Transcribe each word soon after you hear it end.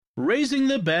Raising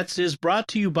the Bets is brought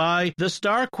to you by the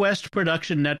Star Quest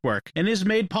Production Network and is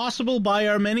made possible by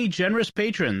our many generous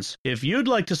patrons. If you'd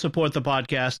like to support the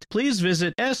podcast, please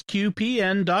visit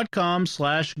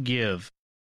sqpn.com/give.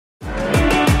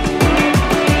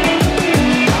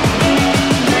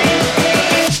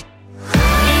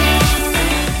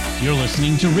 You're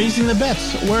listening to Raising the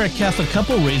Bets. We're a Catholic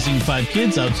couple raising 5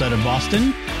 kids outside of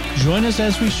Boston. Join us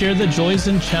as we share the joys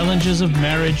and challenges of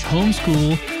marriage,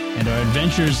 homeschool, and our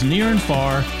adventures near and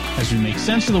far as we make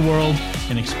sense of the world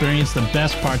and experience the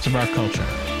best parts of our culture.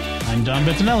 I'm Don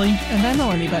Bettinelli. And I'm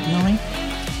Melanie Bettinelli.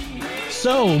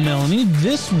 So, Melanie,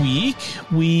 this week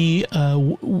we,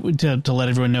 to let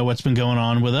everyone know what's been going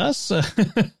on with us,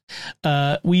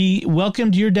 we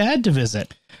welcomed your dad to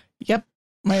visit. Yep.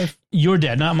 Your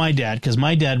dad, not my dad, because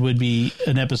my dad would be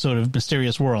an episode of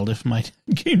Mysterious World if my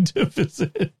dad came to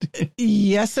visit.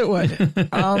 Yes, it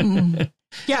would.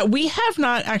 Yeah, we have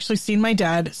not actually seen my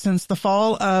dad since the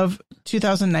fall of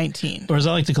 2019. Or as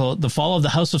I like to call it, the fall of the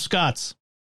House of Scots.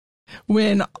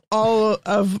 When all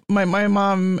of my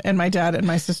mom and my dad and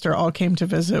my sister all came to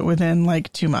visit within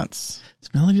like 2 months.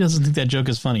 Melanie doesn't think that joke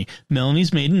is funny.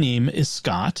 Melanie's maiden name is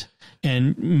Scott,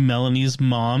 and Melanie's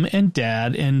mom and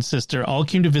dad and sister all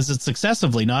came to visit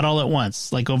successively, not all at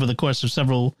once, like over the course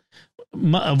of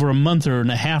over a month or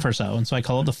and a half or so. And so I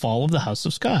call it the fall of the House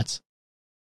of Scots.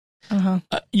 Will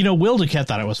DeCat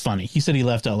thought it was funny. He said he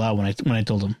laughed out loud when I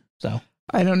told him. So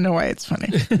I don't know why it's funny.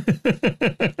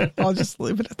 I'll just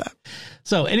leave it at that.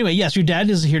 So anyway, yes, your dad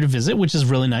is here to visit, which is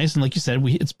really nice. And like you said,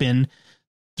 it's been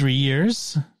 3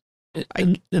 years.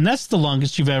 And that's the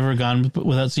longest you've ever gone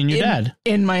without seeing your dad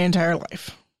in my entire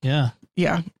life. Yeah.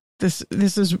 Yeah.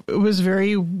 It was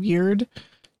very weird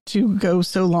to go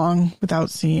so long without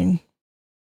seeing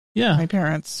my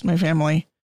parents, my family.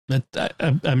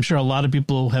 I'm sure a lot of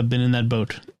people have been in that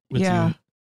boat with you.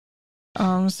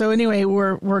 So anyway,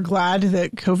 we're glad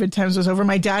that COVID times was over.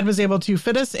 My dad was able to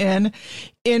fit us in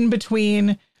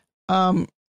between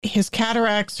his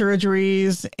cataract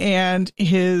surgeries and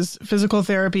his physical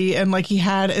therapy. And like he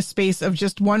had a space of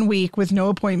just 1 week with no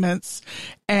appointments.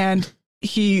 And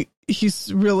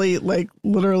he's really like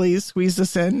literally squeezed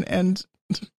us in, and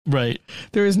right.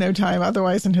 There is no time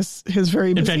otherwise in his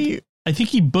very busy. In fact, I think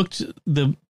he booked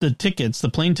the tickets, the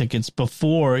plane tickets,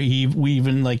 before we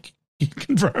even like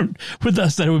confirmed with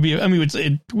us that it would be. I mean,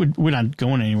 we're not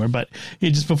going anywhere, but it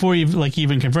just before he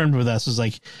even confirmed with us was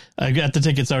like, I got the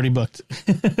tickets already booked.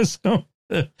 So,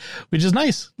 which is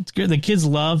nice. It's good. The kids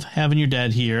love having your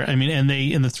dad here. I mean, and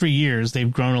in the 3 years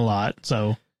they've grown a lot.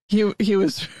 So he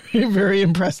was very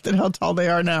impressed at how tall they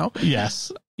are now.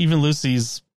 Yes, even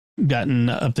Lucy's gotten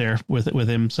up there with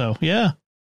him. So yeah.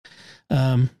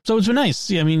 So it's been nice.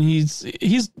 Yeah, I mean, he's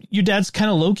your dad's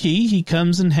kind of low key. He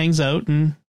comes and hangs out,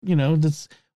 and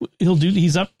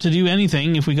he's up to do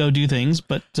anything if we go do things.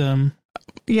 But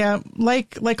yeah,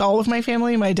 like all of my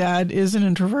family, my dad is an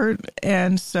introvert,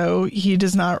 and so he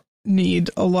does not need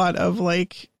a lot of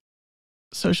like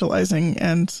socializing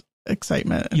and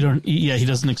excitement. He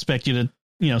doesn't expect you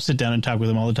to sit down and talk with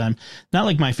him all the time. Not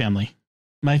like my family.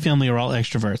 My family are all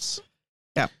extroverts.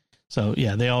 Yeah. So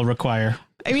yeah, they all require.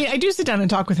 I mean, I do sit down and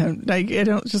talk with him. Like, I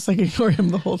don't just like ignore him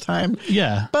the whole time.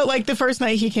 Yeah. But like the first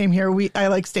night he came here,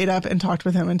 I stayed up and talked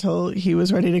with him until he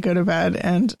was ready to go to bed.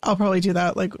 And I'll probably do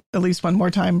that like at least one more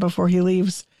time before he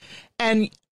leaves. And,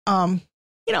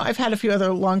 I've had a few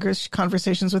other longer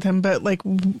conversations with him, but like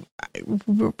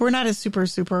we're not a super,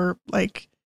 super like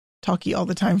talky all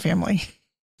the time family.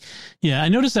 Yeah. I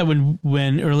noticed that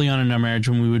when early on in our marriage,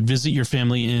 when we would visit your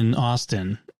family in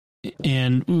Austin,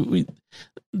 and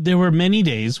there were many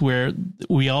days where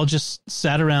we all just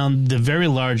sat around the very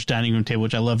large dining room table,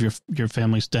 which I love your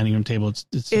family's dining room table.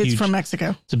 It's huge. From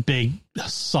Mexico. It's a big,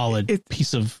 solid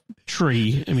piece of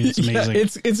tree. I mean, it's amazing. Yeah,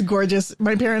 it's gorgeous.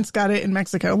 My parents got it in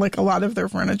Mexico, like a lot of their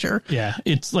furniture. Yeah.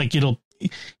 It's like if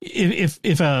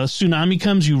a tsunami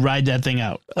comes, you ride that thing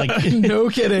out. Like no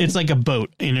kidding. It's like a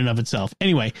boat in and of itself.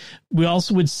 Anyway, we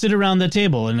also would sit around the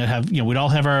table and we'd all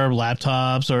have our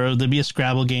laptops, or there'd be a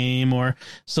Scrabble game, or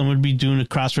someone would be doing a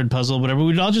crossword puzzle, whatever.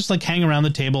 We'd all just like hang around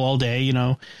the table all day,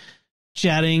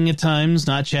 chatting at times,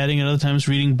 not chatting at other times,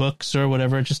 reading books or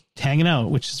whatever, just hanging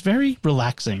out, which is very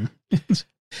relaxing. It's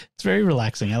very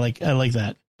relaxing. I like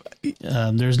that.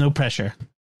 There's no pressure,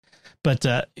 but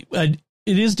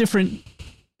it is different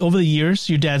over the years.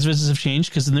 Your dad's visits have changed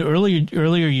because in the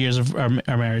earlier years of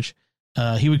our marriage,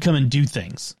 he would come and do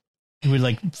things. He would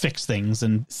like fix things.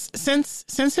 And since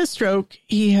his stroke,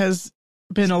 he has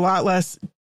been a lot less.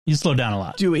 He slowed down a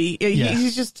lot. Dewey. Yeah.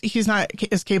 He's not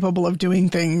as capable of doing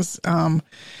things.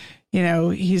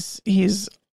 He's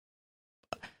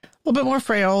a little bit more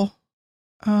frail.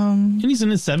 And he's in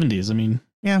his 70s. I mean,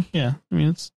 Yeah. I mean,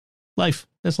 it's life.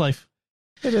 That's life.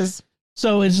 It is.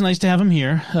 So it's nice to have him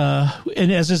here.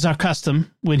 And as is our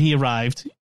custom, when he arrived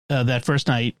that first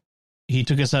night, he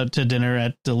took us out to dinner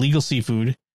at the Legal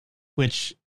Seafood,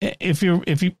 which if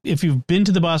you've been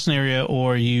to the Boston area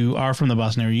or you are from the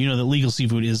Boston area, you know that Legal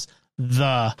Seafood is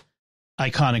the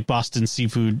iconic Boston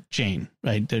seafood chain,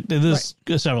 right? There's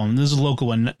several of them. There's a local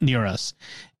one near us.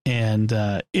 And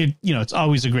it's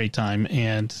always a great time.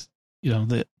 And,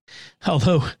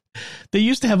 although they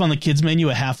used to have on the kids menu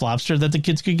a half lobster that the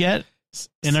kids could get,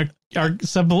 and our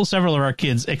several of our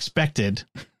kids expected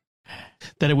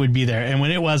that it would be there. And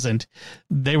when it wasn't,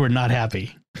 they were not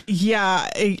happy. Yeah,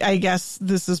 I guess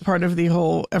this is part of the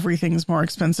whole everything's more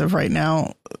expensive right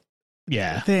now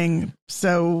thing.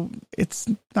 So it's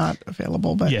not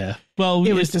available, but well,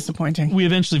 it was disappointing. We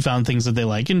eventually found things that they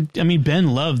like. And I mean, Ben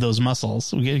loved those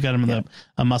mussels. We got him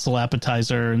a mussel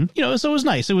appetizer, and, so it was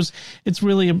nice. It's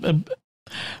really a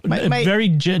very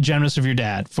generous of your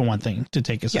dad, for one thing, to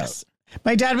take us out.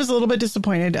 My dad was a little bit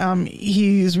disappointed.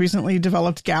 He's recently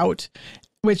developed gout,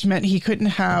 which meant he couldn't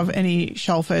have any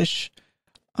shellfish.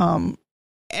 And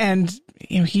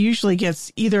he usually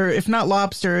gets either, if not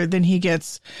lobster, then he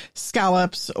gets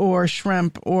scallops or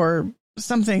shrimp or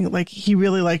something. Like, he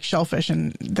really likes shellfish,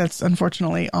 and that's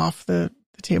unfortunately off the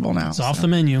table now. It's off the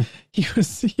menu. He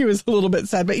was a little bit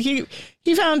sad, but he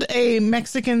found a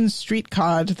Mexican street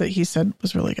cod that he said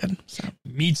was really good. So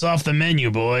meat's off the menu,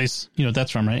 boys. You know what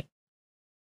that's from, right?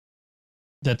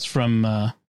 That's from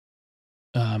Lord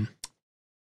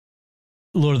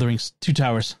of the Rings, Two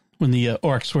Towers, when the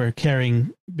orcs were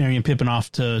carrying Merry and Pippin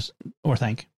off to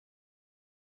Orthanc.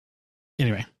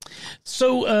 Anyway,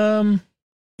 so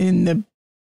in the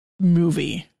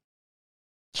movie,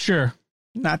 sure,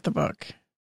 not the book.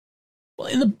 Well,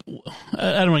 I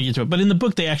don't want to get to it, but in the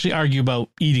book they actually argue about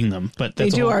eating them. But they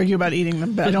do argue about eating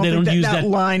them, but I don't think that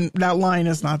line. That line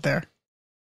is not there.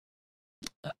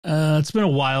 It's been a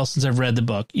while since I've read the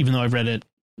book, even though I've read it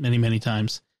many, many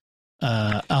times.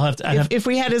 I'll have to. If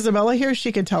we had Isabella here,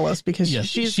 she could tell us, because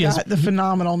she's got the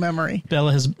phenomenal memory.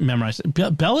 Bella has memorized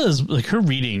it. Bella is like, her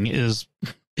reading is.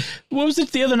 What was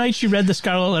it the other night? She read the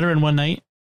Scarlet Letter in one night.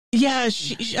 Yeah,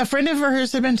 a friend of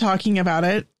hers had been talking about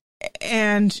it,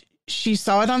 and she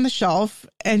saw it on the shelf,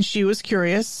 and she was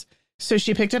curious, so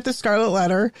she picked up the Scarlet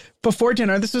Letter before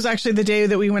dinner. This was actually the day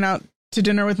that we went out to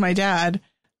dinner with my dad.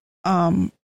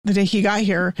 The day he got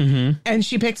here, and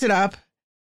she picked it up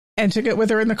and took it with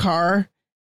her in the car.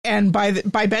 And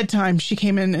by bedtime, she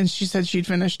came in and she said she'd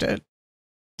finished it.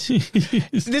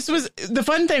 The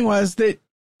fun thing was that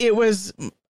it was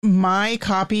my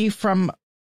copy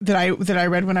that I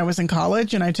read when I was in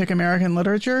college, and I took American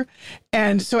literature.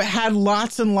 And so it had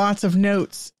lots and lots of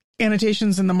notes,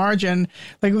 annotations in the margin,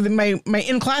 like with my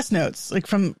in-class notes, like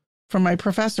from my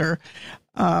professor,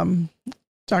 Dr.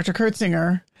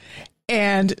 Kurtzinger.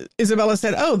 And Isabella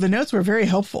said, "Oh, the notes were very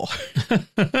helpful." So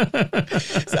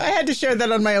I had to share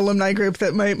that on my alumni group,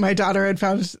 that my daughter had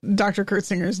found Dr.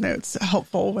 Kurtzinger's notes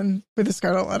helpful for the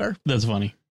Scarlet Letter. That's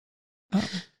funny.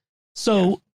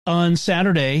 On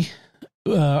Saturday,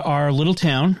 our little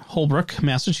town, Holbrook,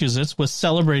 Massachusetts, was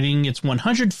celebrating its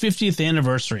 150th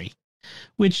anniversary,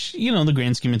 which, the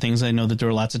grand scheme of things, I know that there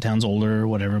are lots of towns older or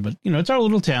whatever, but, it's our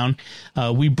little town.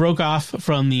 We broke off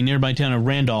from the nearby town of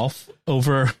Randolph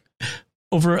over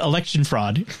election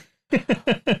fraud.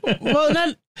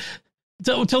 Well,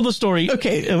 tell the story.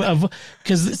 Okay.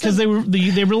 Because they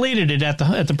related it at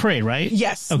the parade, right?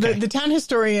 Yes. Okay. The town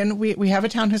historian, we have a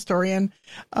town historian,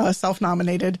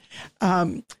 self-nominated,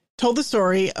 told the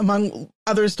story among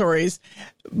other stories,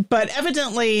 but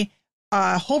evidently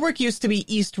Holbrook used to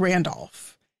be East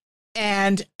Randolph.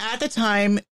 And at the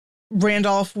time,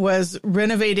 Randolph was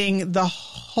renovating the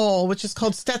hall, which is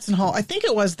called Stetson Hall. I think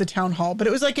it was the town hall, but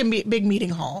it was like a big meeting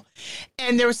hall.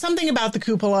 And there was something about the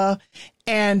cupola,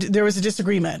 and there was a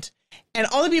disagreement. And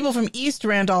all the people from East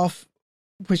Randolph,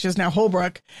 which is now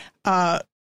Holbrook,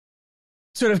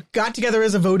 sort of got together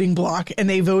as a voting block, and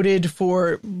they voted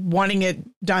for wanting it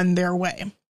done their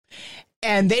way.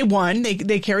 And they won.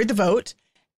 They carried the vote,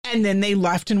 and then they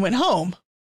left and went home.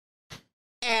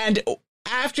 And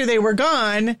after they were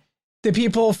gone, the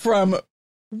people from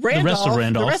Randolph,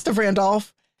 the rest of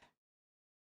Randolph,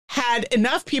 had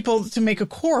enough people to make a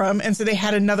quorum, and so they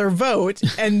had another vote,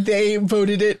 and they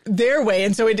voted it their way,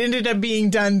 and so it ended up being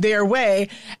done their way,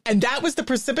 and that was the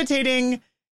precipitating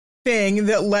thing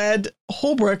that led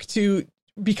Holbrook to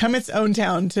become its own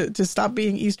town, to stop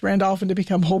being East Randolph and to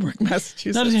become Holbrook,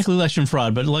 Massachusetts. Not exactly election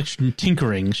fraud, but election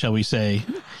tinkering, shall we say?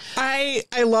 I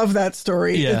love that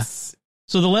story. Yeah.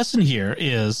 So the lesson here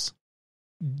is,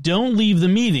 don't leave the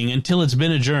meeting until it's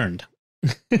been adjourned.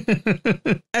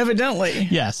 Evidently.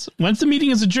 Yes. Once the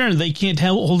meeting is adjourned, they can't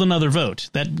hold another vote.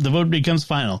 That the vote becomes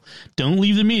final. Don't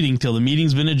leave the meeting till the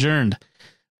meeting's been adjourned.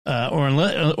 Or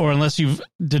unless you've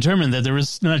determined that there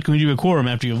is not going to be a quorum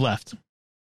after you've left.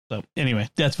 So anyway,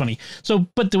 that's funny. So,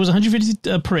 but there was a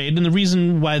 150th parade, and the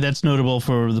reason why that's notable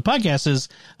for the podcast is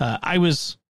I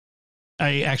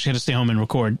actually had to stay home and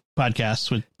record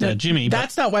podcasts with Jimmy.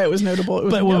 That's not why it was notable.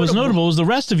 What was notable was the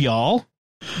rest of y'all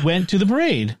went to the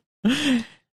parade. The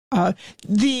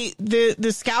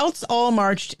scouts all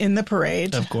marched in the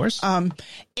parade, of course. And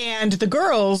the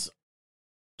girls'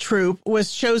 troop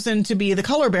was chosen to be the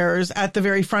color bearers at the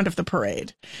very front of the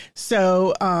parade.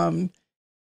 So,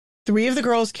 3 of the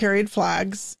girls carried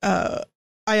flags.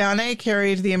 Ayane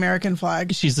carried the American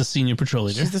flag. She's the senior patrol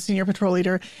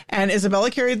leader. And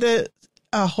Isabella carried the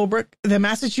Holbrook, the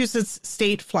Massachusetts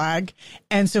state flag,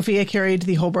 and Sophia carried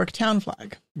the Holbrook town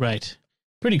flag. Right.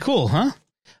 Pretty cool, huh?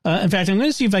 In fact, I'm going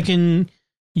to see if I can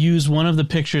use one of the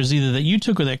pictures either that you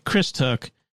took or that Chris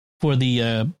took for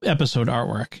the episode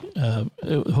artwork.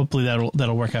 Hopefully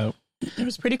that'll work out. It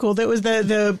was pretty cool. That was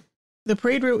the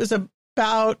parade route was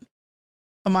about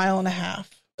a mile and a half.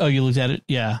 Oh, you looked at it?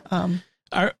 Yeah.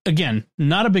 Again,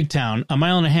 not a big town. A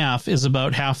mile and a half is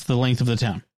about half the length of the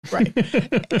town. Right.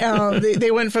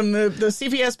 They went from the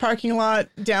CVS parking lot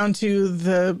down to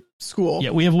the school. Yeah,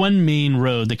 we have one main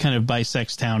road that kind of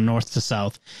bisects town north to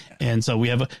south. And so we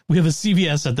have a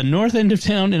CVS at the north end of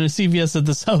town and a CVS at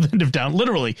the south end of town,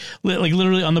 literally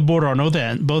on the border on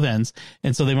both ends.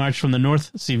 And so they marched from the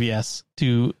north CVS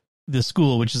to the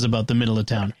school, which is about the middle of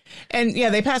town. And yeah,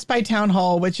 they passed by town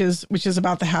hall, which is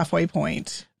about the halfway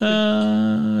point.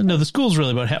 No, the school's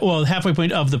really about the halfway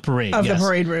point of the parade. The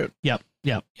parade route. Yep.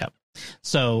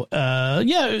 So,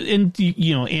 and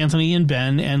Anthony and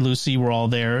Ben and Lucy were all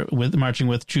there marching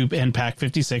with Troop and Pack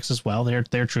 56 as well.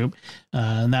 Their troop,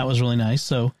 and that was really nice.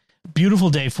 So,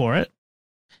 beautiful day for it.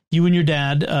 You and your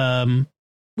dad.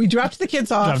 We dropped the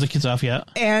kids off. Yeah.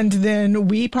 And then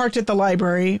we parked at the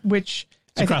library, which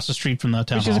is across the street from the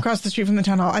town hall. Which is across the street from the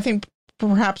town hall. I think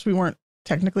perhaps we weren't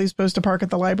technically supposed to park at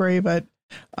the library, but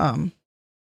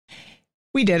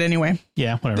we did anyway.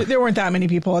 Yeah, whatever. There weren't that many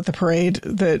people at the parade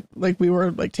that we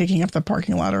were taking up the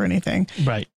parking lot or anything.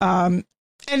 Right. And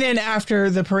then after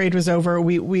the parade was over,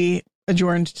 we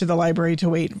adjourned to the library to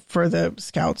wait for the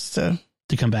scouts to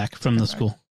come back from the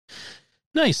school.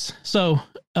 Nice. So,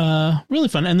 really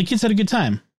fun. And the kids had a good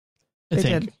time. I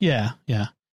think. Did. Yeah.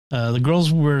 The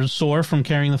girls were sore from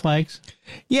carrying the flags.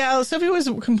 Yeah, Sophie was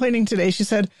complaining today. She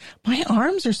said, my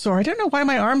arms are sore. I don't know why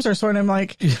my arms are sore. And I'm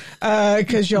like,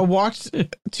 because you walked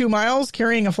 2 miles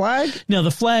carrying a flag? No,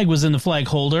 the flag was in the flag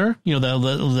holder,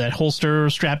 that holster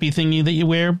strappy thingy that you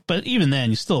wear. But even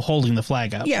then, you're still holding the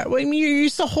flag up. Yeah, well, I mean, you're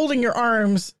still holding your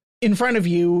arms in front of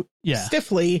you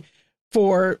stiffly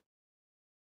for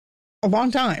a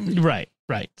long time. Right.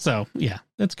 So, yeah,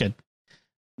 that's good.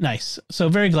 Nice. So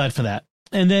very glad for that.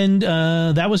 And then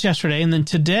that was yesterday. And then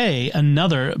today,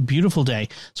 another beautiful day.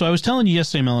 So I was telling you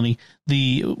yesterday, Melanie,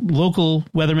 the local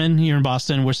weathermen here in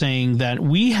Boston were saying that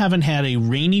we haven't had a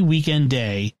rainy weekend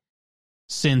day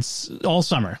since all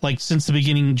summer, since the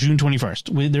beginning, June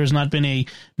 21st. There's not been a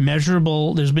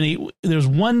measurable, there's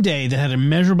one day that had a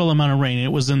measurable amount of rain. And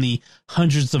it was in the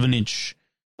hundredths of an inch.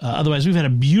 Otherwise, we've had a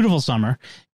beautiful summer.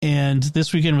 And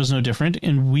this weekend was no different.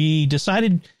 And you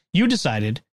decided,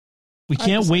 we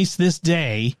can't waste this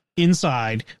day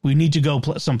inside. We need to go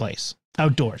someplace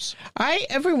outdoors.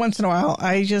 Every once in a while,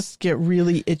 I just get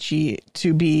really itchy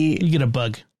to be. You get a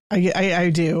bug. I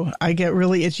do. I get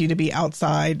really itchy to be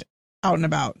outside, out and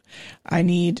about. I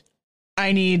need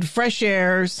fresh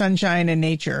air, sunshine, and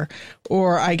nature,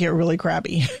 or I get really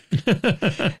crabby.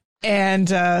 And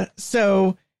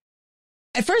so,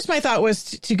 at first, my thought was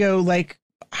to go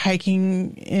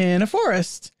hiking in a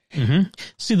forest. Mm-hmm.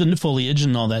 See the foliage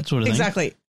and all that sort of thing.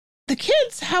 Exactly. The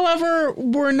kids, however,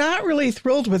 were not really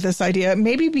thrilled with this idea,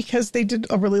 maybe because they did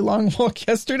a really long walk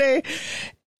yesterday.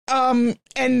 And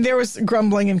there was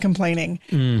grumbling and complaining.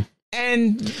 Mm.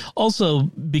 And also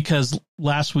because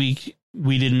last week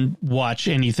we didn't watch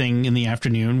anything in the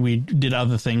afternoon. We did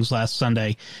other things last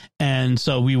Sunday. And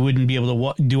so we wouldn't be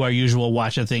able to do our usual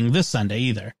watch a thing this Sunday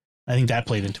either. I think that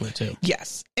played into it, too.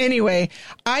 Yes. Anyway,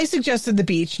 I suggested the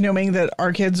beach, knowing that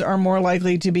our kids are more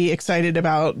likely to be excited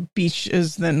about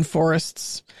beaches than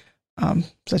forests,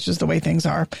 such as the way things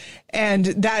are. And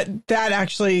that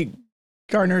actually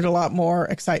garnered a lot more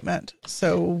excitement.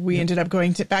 So we ended up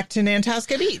going back to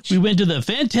Nantasket Beach. We went to the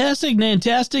fantastic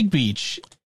Nantastic Beach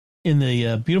in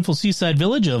the beautiful seaside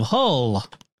village of Hull.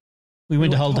 We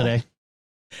went to Hull today.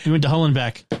 We went to Hull and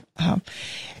back.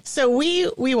 So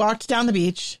we walked down the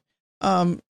beach.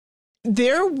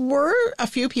 There were a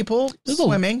few people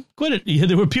swimming.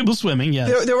 There were people swimming,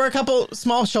 yes. There were a couple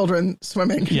small children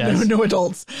swimming, yes. no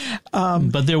adults.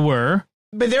 But there were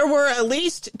at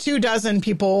least 24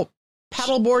 people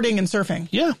paddleboarding and surfing.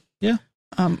 Yeah.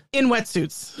 In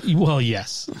wetsuits. Well,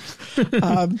 yes.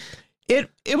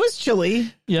 It was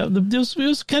chilly. Yeah, it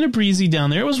was kind of breezy down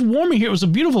there. It was warmer here. It was a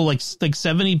beautiful, like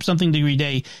 70-something degree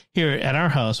day here at our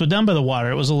house. But down by the water,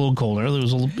 it was a little colder. There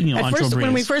was a little, onshore breeze.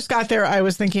 When we first got there, I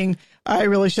was thinking I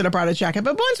really should have brought a jacket.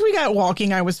 But once we got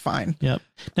walking, I was fine. Yep.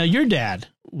 Now, your dad,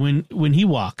 when he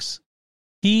walks,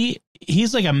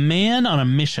 he's like a man on a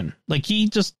mission. Like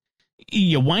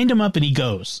you wind him up and he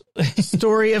goes.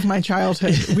 Story of my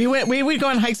childhood. We would go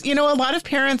on hikes. A lot of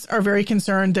parents are very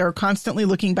concerned. They're constantly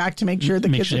looking back to make sure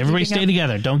everybody stay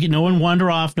together. Don't get no one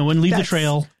wander off. No one leave the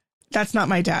trail. That's not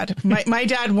my dad. My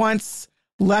dad once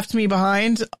left me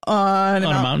behind on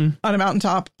a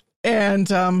mountaintop, and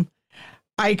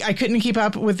I couldn't keep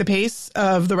up with the pace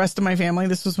of the rest of my family.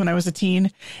 This was when I was a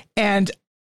teen, and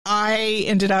I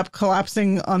ended up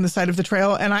collapsing on the side of the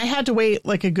trail, and I had to wait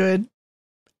like a good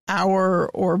hour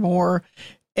or more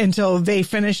until they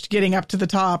finished getting up to the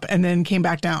top and then came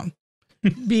back down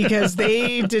because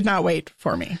they did not wait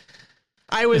for me.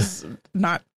 I was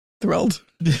not thrilled.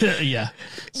 Yeah.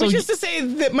 Which is to say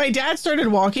that my dad started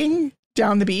walking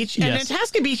down the beach, and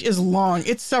Itasca Beach is long.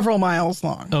 It's several miles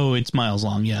long. Oh, it's miles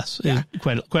long. Yes. Yeah.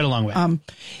 Quite a long way.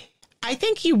 I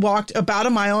think he walked about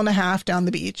 1.5 miles down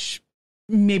the beach,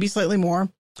 maybe slightly more.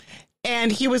 And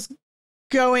he was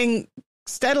going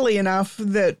steadily enough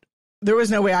that there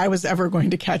was no way I was ever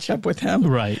going to catch up with him.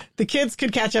 Right. The kids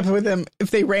could catch up with him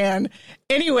if they ran.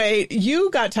 Anyway, you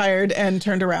got tired and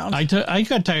turned around. I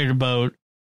got tired about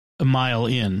a mile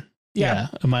in. Yeah.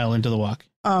 A mile into the walk.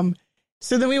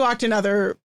 So then we walked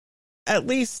another at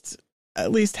least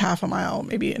half a mile,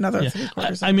 maybe another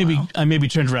 3/4 I maybe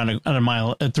turned around at a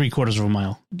mile, at 3/4 of a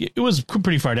mile. It was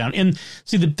pretty far down. And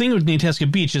see, the thing with Itasca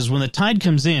Beach is when the tide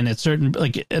comes in at certain,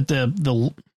 like at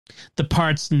the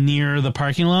parts near the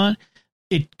parking lot,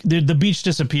 the beach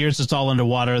disappears. It's all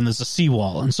underwater, and there's a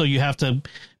seawall, and so you have to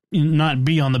not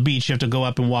be on the beach. You have to go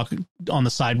up and walk on the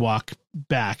sidewalk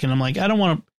back. And I'm like, I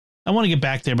want to get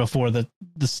back there before the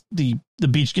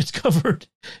beach gets covered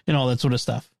and all that sort of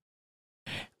stuff.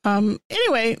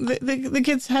 Anyway, the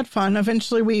kids had fun.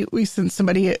 Eventually we sent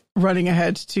somebody running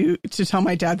ahead to tell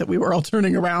my dad that we were all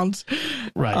turning around.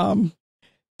 Right.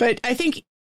 But I think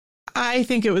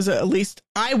it was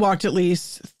I walked at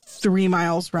least 3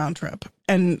 miles round trip,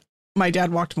 and my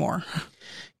dad walked more.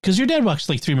 Because your dad walks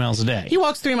like 3 miles a day. He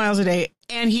walks 3 miles a day,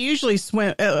 and he usually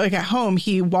swim like at home.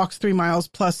 He walks 3 miles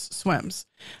plus swims,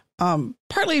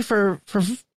 partly for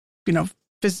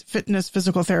fitness,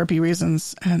 physical therapy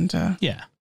reasons, and yeah.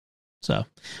 So,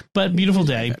 but beautiful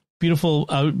day, beautiful,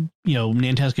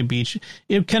 Nantasket Beach.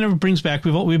 It kind of brings back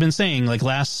we've been saying, like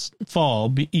last fall,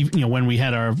 when we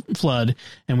had our flood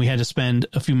and we had to spend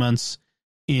a few months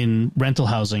in rental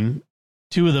housing.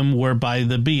 2 of them were by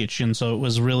the beach, and so it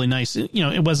was really nice.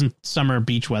 It wasn't summer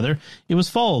beach weather; it was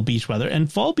fall beach weather,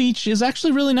 and fall beach is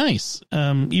actually really nice.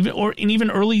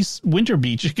 Even early winter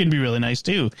beach, it can be really nice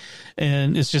too,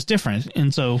 and it's just different.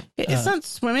 And so it's not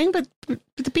swimming, but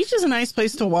the beach is a nice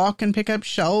place to walk and pick up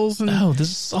shells. And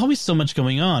there's always so much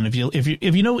going on if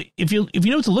you know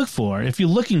what to look for. If you're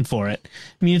looking for it,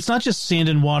 I mean, it's not just sand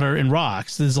and water and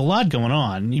rocks. There's a lot going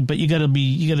on, but you got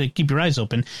to keep your eyes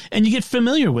open, and you get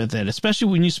familiar with it, especially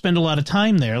when you spend a lot of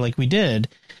time there, like we did.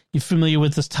 You're familiar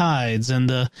with the tides and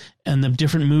the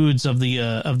different moods of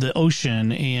the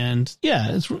ocean, and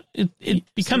it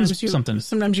becomes something.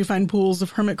 Sometimes you find pools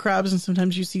of hermit crabs, and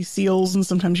sometimes you see seals, and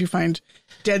sometimes you find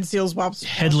dead seals,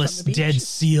 headless dead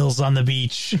seals on the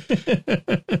beach.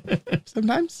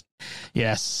 Sometimes,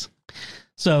 yes.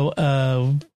 So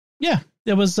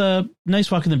it was a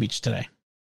nice walk on the beach today.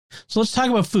 So let's talk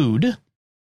about food.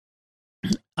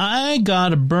 I got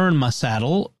to burn my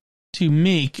saddle to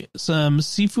make some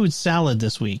seafood salad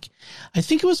this week. I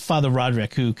think it was Father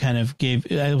Roderick who kind of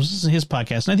it was his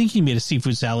podcast, and I think he made a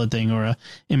seafood salad thing or a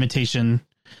imitation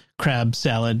crab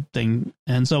salad thing.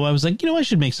 And so I was like, I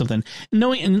should make something. I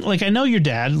know your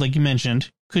dad, like you mentioned,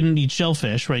 couldn't eat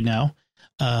shellfish right now.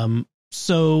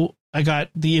 So I got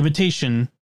the imitation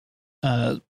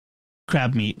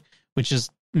crab meat, which is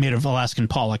made of Alaskan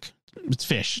pollock. It's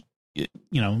fish.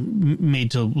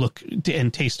 Made to look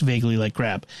and taste vaguely like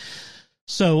crab.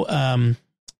 So,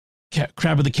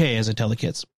 crab with a K, as I tell the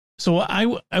kids. So I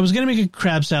was going to make a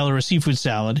crab salad or a seafood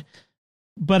salad,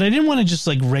 but I didn't want to just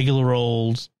like regular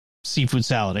old seafood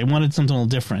salad. I wanted something a little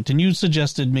different. And you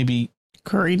suggested maybe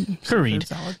curried Curried. seafood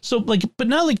salad. So like, but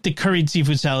not like the curried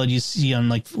seafood salad you see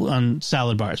on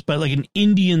salad bars, but like an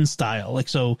Indian style. Like,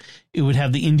 so it would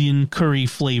have the Indian curry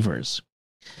flavors.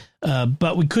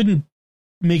 But we couldn't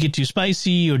make it too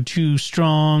spicy or too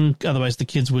strong. Otherwise the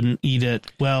kids wouldn't eat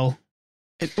it. Well,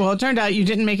 It turned out you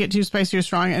didn't make it too spicy or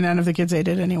strong, and none of the kids ate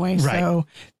it anyway. Right. So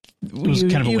you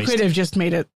could have just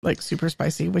made it like super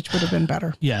spicy, which would have been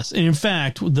better. yes. And in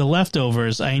fact, the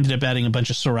leftovers, I ended up adding a bunch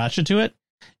of sriracha to it.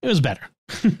 It was better.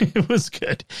 It was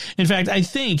good. In fact, I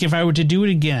think if I were to do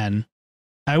it again,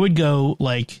 I would go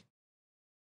like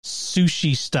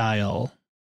sushi style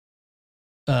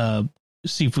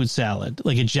seafood salad,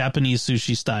 like a Japanese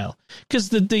sushi style, because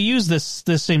they use this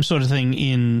same sort of thing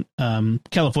in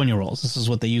California rolls. This is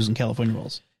what they use in California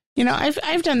rolls. You know,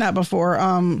 I've done that before.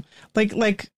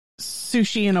 Like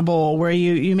sushi in a bowl, where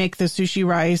you make the sushi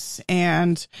rice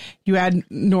and you add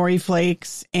nori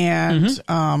flakes and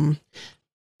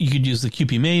You could use the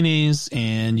Kewpie mayonnaise,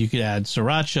 and you could add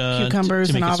sriracha, cucumbers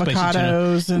to and make it spicy tuna.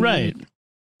 avocados. And, Right.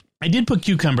 I did put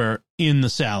cucumber in the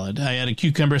salad. I added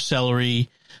cucumber, celery,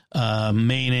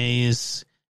 mayonnaise,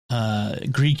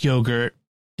 Greek yogurt,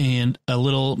 and a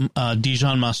little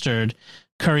Dijon mustard,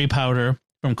 curry powder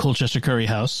from Colchester Curry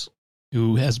House,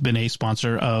 who has been a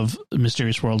sponsor of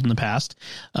Mysterious World in the past.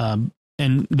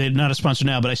 And they're not a sponsor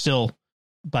now, but I still,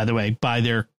 by the way, buy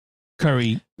their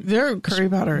their curry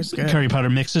powder is good. curry powder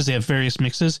mixes. They have various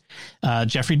mixes.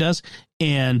 Jeffrey does.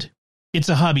 And it's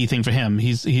a hobby thing for him.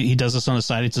 He does this on the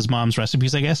side. It's his mom's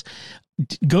recipes, I guess.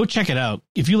 Go check it out.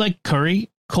 If you like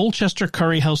curry,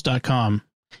 ColchesterCurryHouse.com.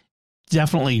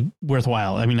 Definitely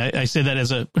worthwhile. I mean, I say that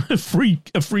as a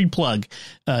free plug.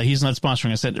 He's not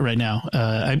sponsoring us right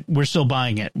now. We're still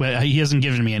buying it, but he hasn't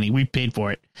given me any. We paid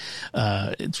for it.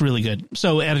 It's really good.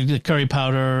 So added the curry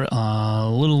powder, a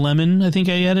little lemon. I think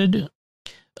I added,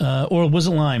 or was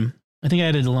it lime? I think I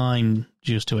added lime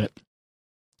juice to it.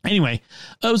 Anyway,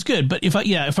 it was good. But if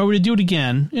I were to do it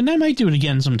again, and I might do it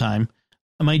again sometime,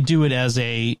 I might do it as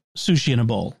a sushi in a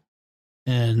bowl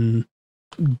and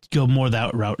go more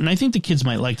that route. And I think the kids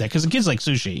might like that, because the kids like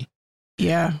sushi.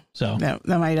 Yeah. So that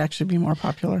might actually be more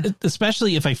popular.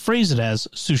 Especially if I phrase it as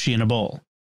sushi in a bowl.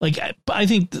 Like, I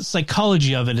think the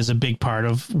psychology of it is a big part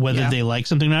of whether they like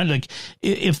something or not. Like,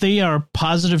 if they are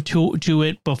positive to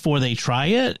it before they try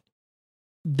it,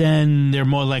 then they're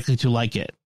more likely to like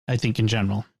it, I think, in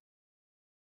general.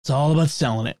 It's all about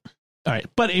selling it. All right.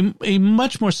 But a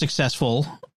much more successful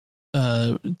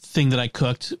thing that I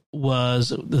cooked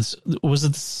was it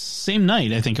the same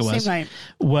night? I think it was. Same night.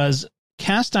 Was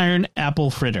cast iron apple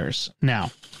fritters.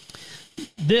 Now,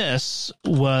 this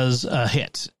was a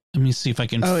hit. Let me see if I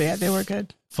can. Oh yeah, they were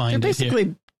good. They're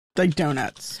basically like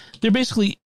donuts. They're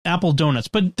basically apple donuts,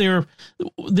 but they're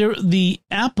the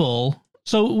apple.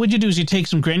 So what you do is you take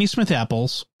some Granny Smith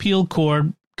apples, peel, core,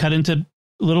 cut into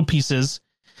little pieces.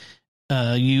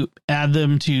 You add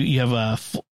them to. You have a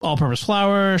all-purpose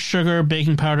flour, sugar,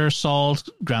 baking powder, salt,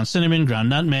 ground cinnamon, ground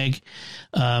nutmeg,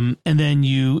 and then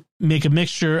you make a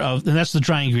mixture of. And that's the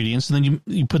dry ingredients. And then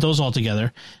you put those all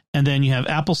together, and then you have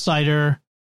apple cider,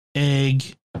 egg,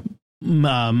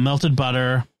 melted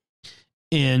butter,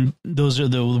 and those are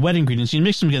the wet ingredients. You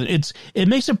mix them together. It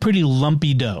makes a pretty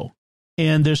lumpy dough,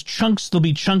 and there'll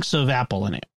be chunks of apple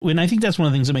in it. And I think that's one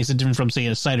of the things that makes it different from, say,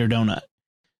 a cider donut.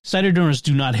 Cider donuts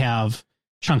do not have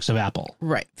chunks of apple.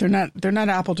 Right. They're not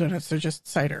apple donuts. They're just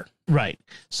cider. Right.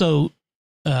 So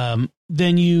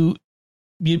then you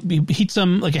heat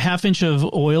some, like a half inch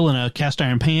of oil in a cast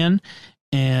iron pan,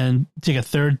 and take a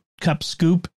 1/3 cup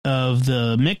scoop of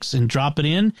the mix and drop it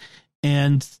in,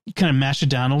 and kind of mash it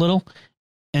down a little,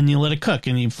 and you let it cook.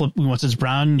 And you flip, once it's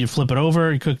brown, you flip it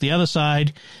over, you cook the other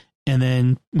side, and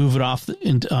then move it off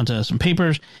onto some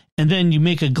papers. And then you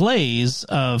make a glaze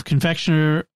of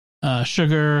confectioner,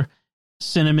 sugar,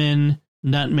 cinnamon,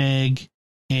 nutmeg,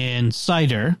 and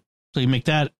cider. So you make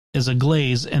that as a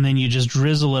glaze, and then you just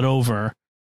drizzle it over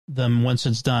them once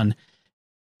it's done.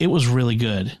 It was really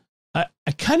good.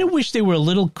 I kind of wish they were a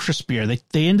little crispier.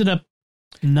 They ended up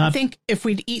not. I think if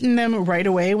we'd eaten them right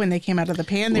away when they came out of the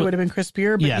pan, they would have been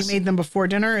crispier, but yes. You made them before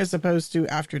dinner as opposed to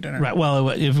after dinner. Right. Well,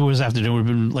 if it was after dinner, it would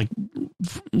have been like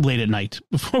late at night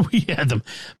before we had them.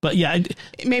 But yeah.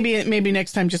 Maybe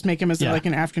next time just make them as like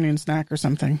an afternoon snack or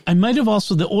something. I might have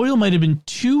also, the oil might have been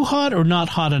too hot or not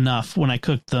hot enough when I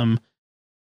cooked them.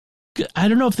 I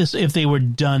don't know if they were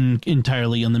done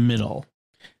entirely in the middle.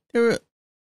 They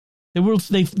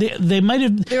might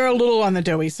have. They were a little on the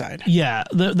doughy side. Yeah,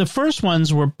 the first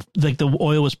ones were like the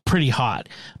oil was pretty hot,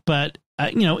 but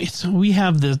we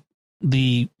have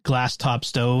the glass top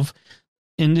stove,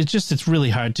 and it's really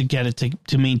hard to get it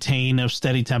to maintain a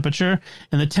steady temperature,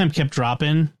 and the temp kept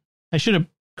dropping I should have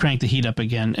cranked the heat up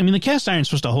again. I mean, the cast iron's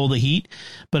supposed to hold the heat,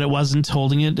 but it wasn't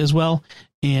holding it as well.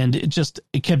 And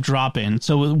it kept dropping.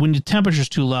 So when the temperature's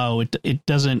too low, it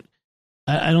doesn't,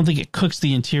 I don't think it cooks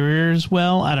the interiors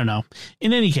well. I don't know.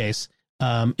 In any case,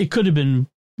 it could have been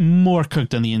more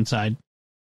cooked on the inside,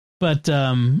 but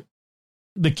the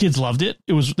kids loved it.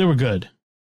 They were good.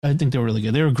 I think they were really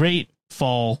good. They were great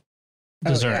fall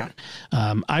dessert.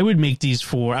 Oh, yeah. I would make these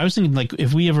I was thinking, like,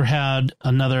 if we ever had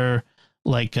another,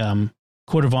 like,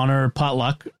 Court of Honor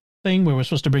potluck thing where we're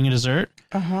supposed to bring a dessert,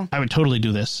 I would totally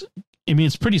do this. I mean,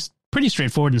 it's pretty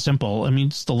straightforward and simple. I mean,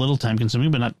 it's a little time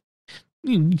consuming, but not,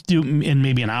 you do in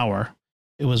maybe an hour.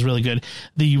 It was really good.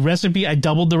 The recipe, I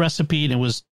doubled the recipe, and it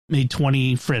was made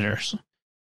 20 fritters,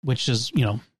 which is,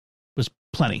 was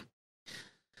plenty.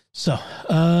 So,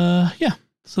 yeah.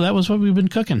 So that was what we've been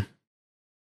cooking.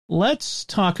 Let's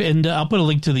talk, and I'll put a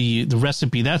link to the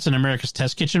recipe. That's an America's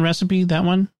Test Kitchen recipe, that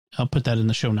one. I'll put that in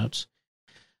the show notes.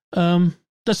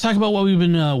 Let's talk about what we've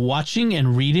been watching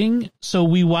and reading. So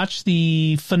we watched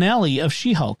the finale of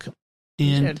She-Hulk.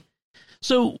 And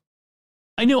so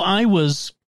I know I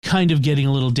was kind of getting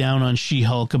a little down on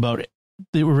She-Hulk about it.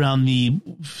 They were around the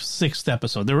 6th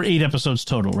episode. There were 8 episodes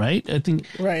total, right? I think.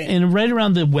 Right. And right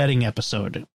around the wedding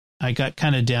episode, I got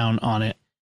kind of down on it.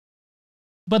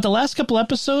 But the last couple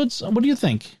episodes, what do you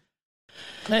think?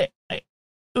 Well,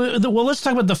 let's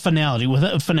talk about the finale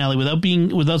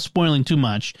without spoiling too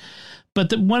much.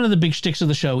 But one of the big shticks of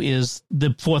the show is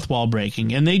the fourth wall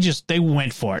breaking, and they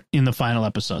went for it in the final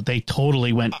episode. They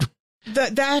totally went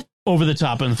that over the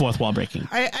top in the fourth wall breaking.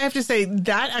 I have to say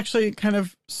that actually kind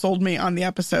of sold me on the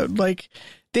episode. Like,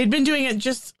 they'd been doing it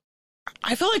just,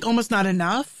 I feel like, almost not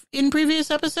enough in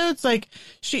previous episodes. Like,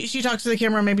 she talks to the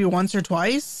camera maybe once or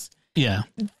twice. Yeah.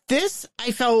 This,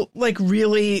 I felt like,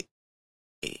 really,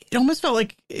 it almost felt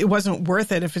like it wasn't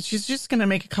worth it. If she's just going to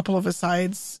make a couple of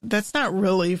asides, that's not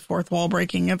really fourth wall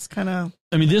breaking. It's kind of,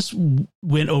 I mean, this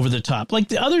went over the top. Like,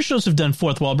 the other shows have done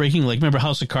fourth wall breaking. Like, remember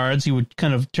House of Cards? He would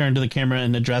kind of turn to the camera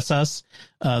and address us,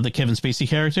 the Kevin Spacey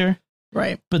character.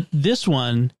 Right. But this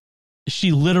one,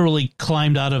 she literally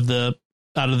climbed out of the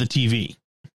TV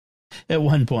at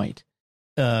one point,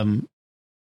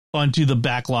 onto the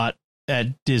back lot at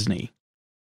Disney.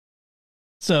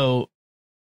 So,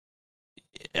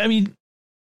 I mean,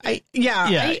 it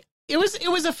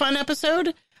was a fun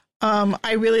episode.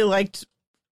 I really liked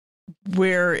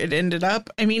where it ended up.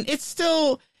 I mean, it's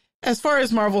still, as far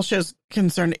as Marvel shows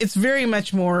concerned, it's very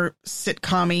much more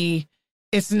sitcom-y.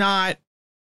 It's not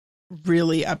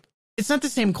really it's not the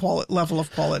same level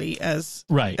of quality as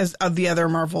the other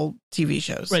Marvel TV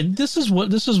shows. Right. This is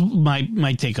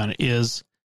my take on it is,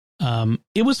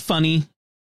 it was funny.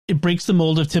 It breaks the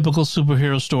mold of typical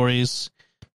superhero stories.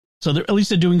 So at least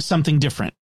they're doing something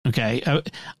different. Okay.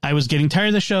 I was getting tired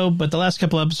of the show, but the last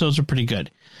couple episodes were pretty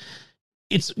good.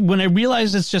 It's when I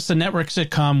realized it's just a network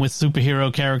sitcom with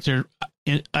superhero character,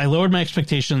 I lowered my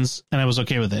expectations and I was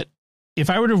okay with it. If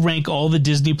I were to rank all the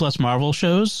Disney plus Marvel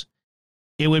shows,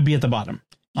 it would be at the bottom,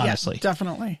 honestly. Yeah,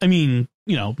 definitely. I mean,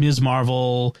 Ms.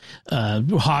 Marvel,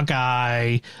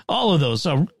 Hawkeye, all of those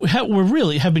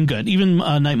have been good. Even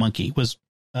Night Monkey was,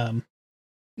 Moon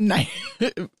Knight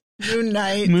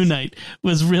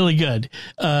was really good.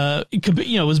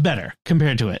 It was better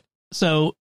compared to it.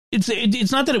 So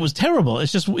it's not that it was terrible.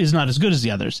 It's just is not as good as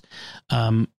the others.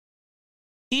 And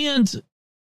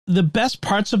the best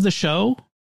parts of the show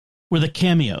were the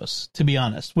cameos, to be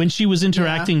honest. When she was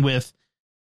interacting with,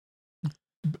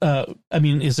 I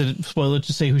mean, is it a spoiler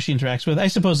to say who she interacts with? I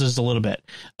suppose it's a little bit.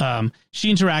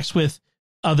 She interacts with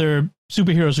other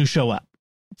superheroes who show up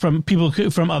from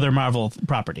other Marvel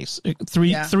properties.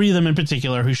 Three of them in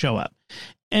particular who show up.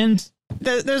 And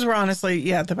those were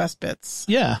honestly, the best bits.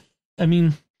 Yeah. I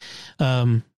mean,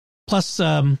 plus,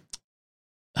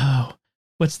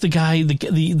 what's the guy,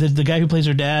 the guy who plays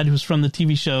her dad, who's from the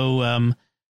TV show,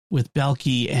 with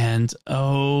Belky and,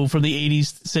 from the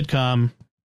 80s sitcom.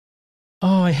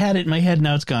 Oh, I had it in my head.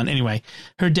 Now it's gone. Anyway,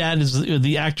 her dad is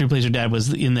the actor who plays her dad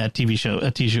was in that TV show,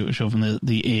 a TV show from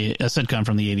the sitcom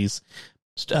from the 80s.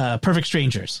 Perfect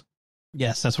Strangers.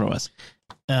 Yes, that's what it was.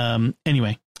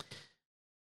 Anyway,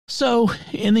 so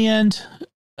in the end,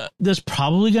 there's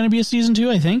probably going to be a season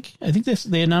 2. I think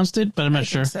they announced it, but I'm not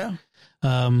sure. So.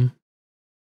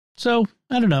 So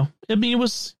I don't know. I mean, it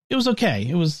was okay.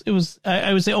 It was.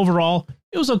 I would say overall,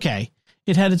 it was okay.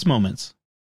 It had its moments.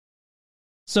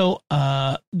 So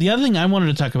the other thing I wanted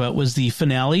to talk about was the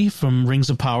finale from Rings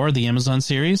of Power, the Amazon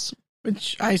series,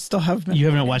 which I still haven't. You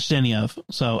haven't watched any of.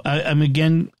 So I'm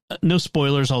again, no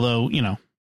spoilers, although,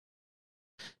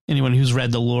 anyone who's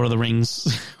read the Lord of the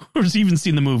Rings who's even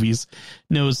seen the movies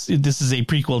knows this is a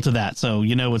prequel to that. So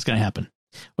you know what's going to happen.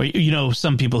 Or, you know,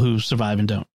 some people who survive and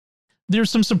don't. There's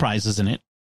some surprises in it.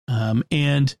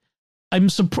 And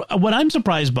what I'm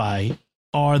surprised by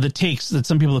are the takes that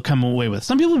some people have come away with.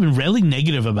 Some people have been really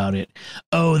negative about it.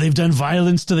 Oh, they've done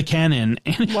violence to the canon.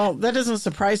 Well, that doesn't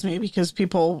surprise me because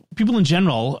people in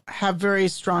general have very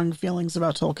strong feelings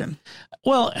about Tolkien.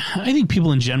 Well, I think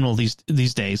people in general these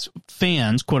days,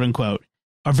 fans, quote unquote,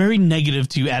 are very negative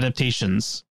to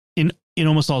adaptations in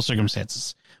almost all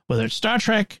circumstances, whether it's Star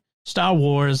Trek, Star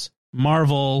Wars,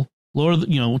 Marvel,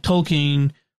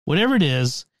 Tolkien, whatever it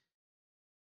is.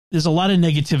 There's a lot of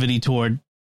negativity toward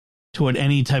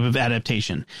any type of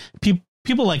adaptation.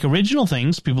 People like original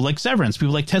things, people like Severance,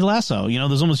 people like Ted Lasso. You know,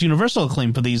 there's almost universal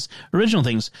acclaim for these original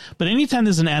things. But anytime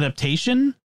there's an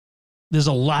adaptation, there's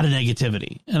a lot of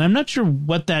negativity. And I'm not sure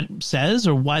what that says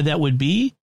or why that would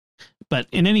be. But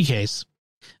in any case,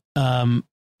 I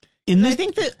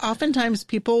think that oftentimes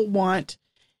people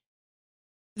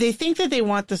they think that they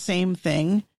want the same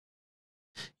thing.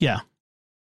 Yeah.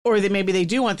 Or that maybe they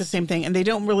do want the same thing and they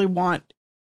don't really want.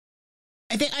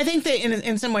 I think that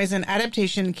in some ways an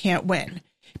adaptation can't win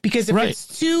because if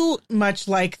it's too much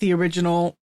like the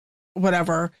original,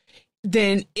 whatever,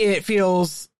 then it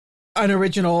feels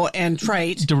unoriginal and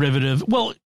trite, derivative.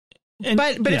 Well,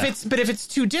 but if it's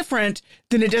too different,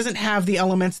 then it doesn't have the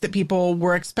elements that people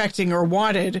were expecting or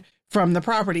wanted from the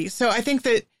property. So I think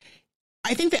the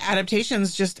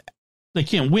adaptations they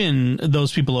can't win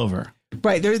those people over.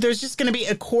 Right. There's just going to be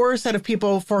a core set of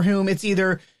people for whom it's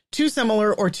either too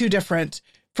similar or too different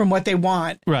from what they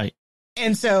want. Right.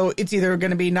 And so it's either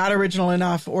going to be not original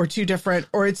enough or too different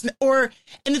and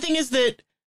the thing is that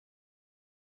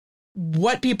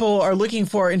what people are looking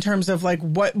for in terms of like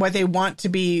what they want to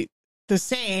be the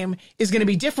same is going to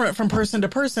be different from person to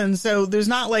person. So there's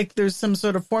not like there's some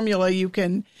sort of formula you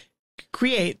can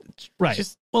create.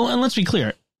 Right. Well, and let's be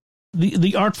clear.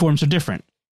 The art forms are different.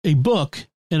 A book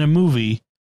and a movie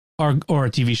or a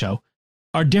TV show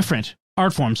are different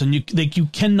art forms, and you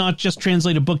cannot just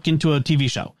translate a book into a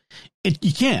TV show.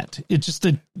 You can't. It's just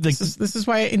this is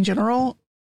why, in general,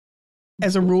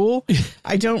 as a rule,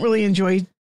 I don't really enjoy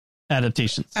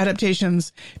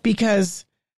adaptations because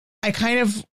I kind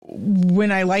of,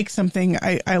 when I like something,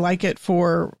 I like it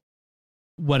for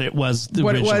what it was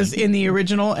in the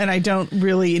original, and I don't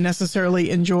really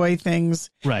necessarily enjoy things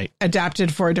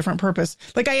adapted for a different purpose.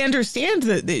 Like I understand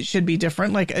that it should be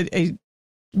different. Like a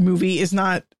movie is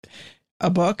not a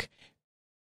book,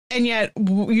 and yet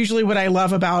usually what I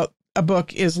love about a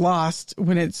book is lost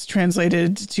when it's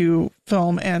translated to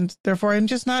film, and therefore I'm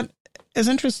just not as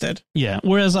interested. Yeah.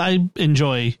 Whereas I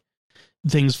enjoy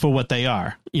things for what they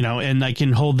are, and I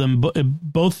can hold them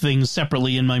both things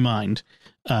separately in my mind.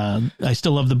 I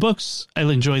still love the books. I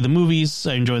enjoy the movies.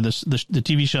 I enjoy the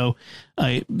TV show.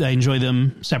 I enjoy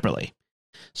them separately.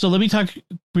 So let me talk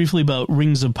briefly about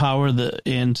Rings of Power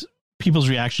and people's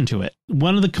reaction to it.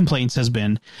 One of the complaints has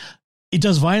been it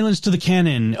does violence to the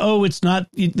canon. Oh, it's not.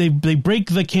 They break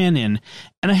the canon,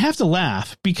 and I have to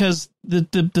laugh because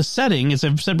the setting, as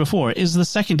I've said before, is the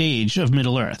Second Age of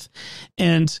Middle Earth,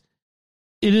 and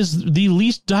it is the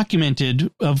least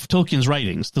documented of Tolkien's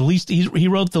writings. The least he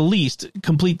wrote the least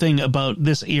complete thing about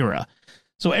this era.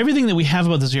 So everything that we have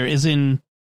about this era is in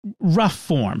rough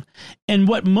form. And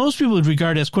what most people would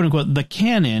regard as quote unquote the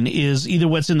canon is either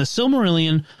what's in the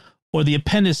Silmarillion or the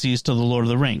appendices to the Lord of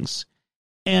the Rings.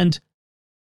 And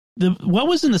what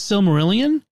was in the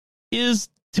Silmarillion is,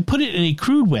 to put it in a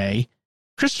crude way,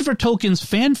 Christopher Tolkien's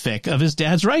fanfic of his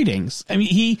dad's writings. I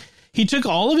mean, he took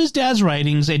all of his dad's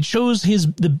writings and chose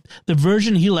the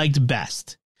version he liked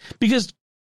best, because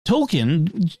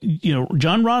Tolkien,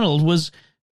 John Ronald, was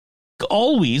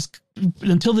always,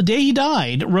 until the day he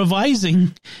died,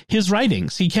 revising his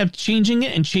writings. He kept changing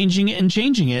it and changing it and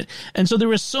changing it. And so there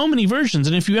were so many versions.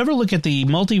 And if you ever look at the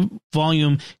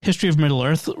multi-volume History of Middle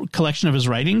Earth collection of his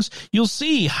writings, you'll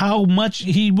see how much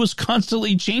he was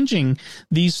constantly changing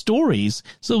these stories.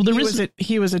 So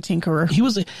he was a tinkerer.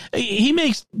 He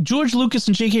makes George Lucas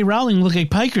and J.K. Rowling look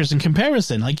like pikers in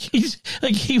comparison.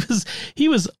 He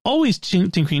was always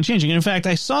tinkering and changing. And in fact,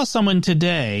 I saw someone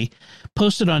today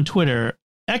posted on Twitter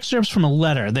excerpts from a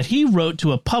letter that he wrote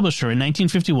to a publisher in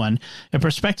 1951, a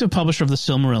prospective publisher of the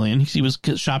Silmarillion. He was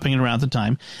shopping it around at the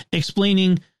time,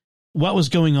 explaining what was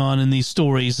going on in these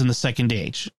stories in the Second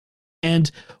Age.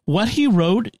 And what he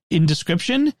wrote in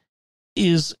description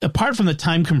is, apart from the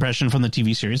time compression from the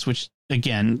TV series, which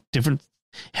again,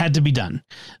 had to be done.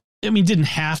 I mean, didn't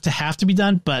have to be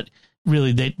done, but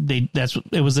really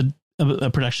it was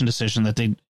a production decision that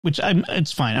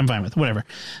it's fine. I'm fine with whatever.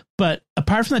 But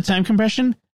apart from the time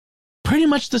compression, pretty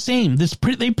much the same.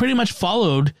 They pretty much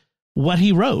followed what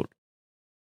he wrote,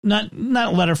 not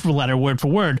letter for letter, word for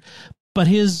word, but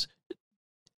his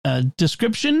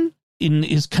description in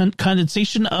his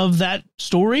condensation of that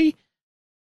story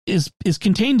is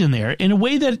contained in there in a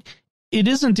way that it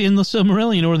isn't in the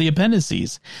Silmarillion or the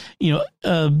appendices.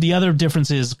 The other difference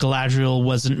is Galadriel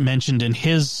wasn't mentioned in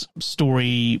his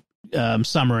story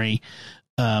summary,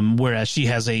 whereas she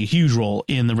has a huge role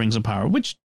in the Rings of Power,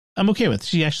 which I'm okay with.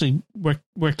 She actually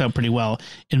worked out pretty well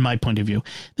in my point of view.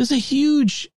 There's a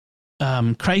huge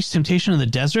Christ's temptation in the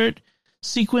desert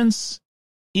sequence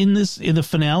in the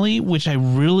finale, which I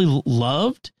really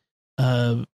loved.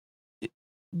 I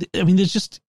mean, there's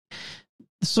just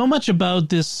so much about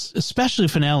this, especially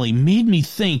finale, made me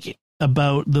think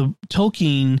about the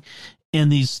Tolkien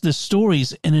and the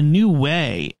stories in a new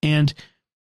way. And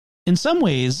in some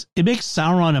ways, it makes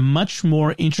Sauron a much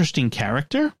more interesting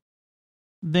character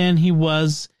than he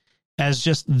was as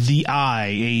just the Eye,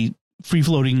 a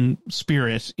free-floating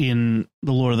spirit in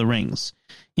the Lord of the Rings.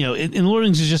 In the Lord of the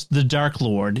Rings is just the Dark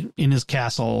Lord in his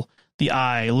castle, the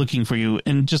Eye looking for you,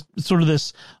 and just sort of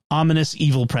this ominous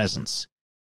evil presence.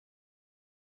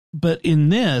 But in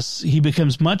this, he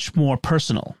becomes much more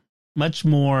personal, much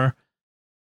more.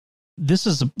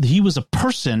 He was a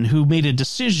person who made a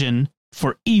decision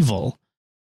for evil,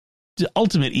 the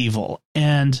ultimate evil.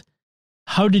 And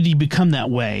how did he become that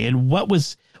way? And what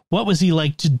was he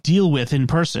like to deal with in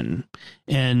person?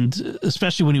 And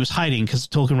especially when he was hiding, because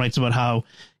Tolkien writes about how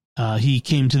he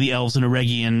came to the elves in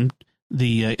Eregion,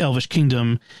 the elvish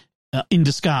kingdom, in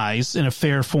disguise, in a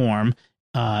fair form,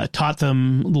 taught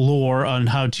them lore on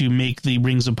how to make the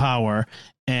Rings of Power,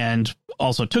 and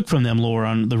also took from them lore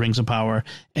on the Rings of Power,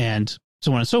 and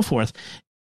so on and so forth.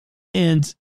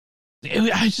 And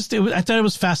I thought it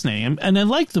was fascinating, and I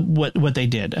liked what they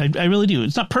did. I really do.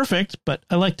 It's not perfect, but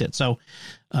I liked it. So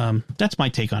that's my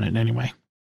take on it anyway.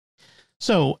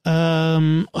 So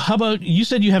how about, you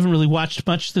said you haven't really watched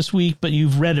much this week, but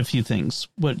you've read a few things.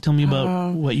 Tell me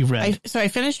about what you've read. I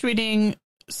finished reading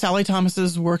Sally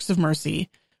Thomas's Works of Mercy,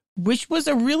 which was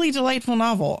a really delightful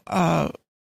novel.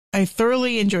 I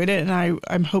thoroughly enjoyed it, and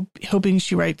I'm hoping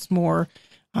she writes more,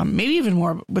 maybe even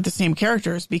more with the same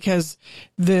characters, because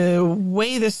the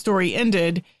way this story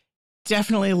ended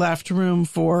definitely left room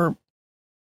for.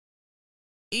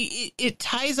 It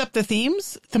ties up the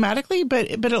themes thematically,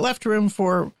 but it left room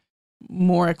for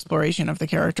more exploration of the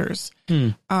characters.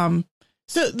 So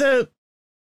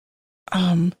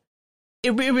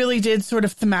it really did sort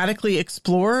of thematically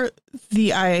explore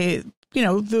the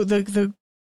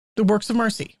Works of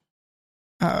Mercy.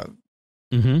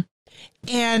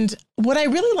 And what I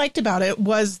really liked about it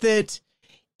was that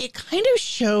it kind of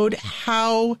showed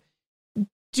how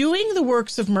doing the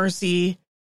Works of Mercy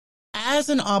as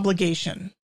an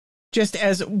obligation, just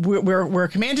as we're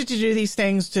commanded to do these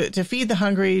things, to feed the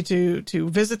hungry, to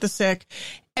visit the sick.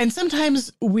 And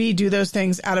sometimes we do those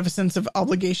things out of a sense of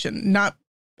obligation, not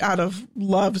out of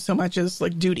love so much as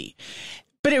like duty.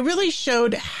 But it really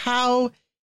showed how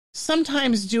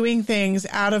sometimes doing things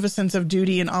out of a sense of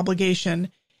duty and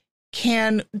obligation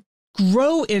can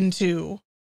grow into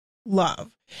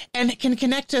love and can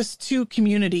connect us to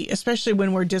community, especially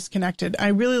when we're disconnected. I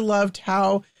really loved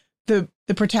how the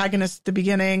protagonist at the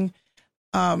beginning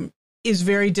is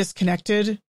very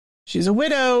disconnected. She's a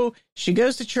widow. She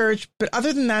goes to church, but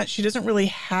other than that, she doesn't really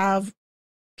have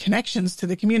connections to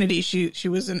the community. She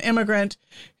was an immigrant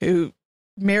who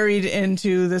married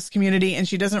into this community, and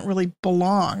she doesn't really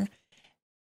belong.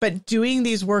 But doing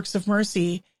these Works of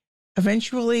Mercy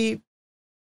eventually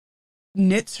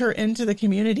knits her into the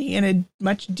community in a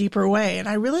much deeper way. And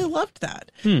I really loved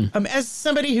that. As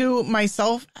somebody who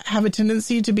myself have a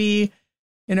tendency to be,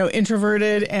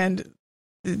 introverted, and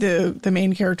the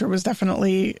main character was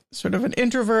definitely sort of an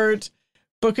introvert,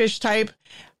 bookish type.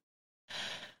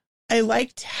 I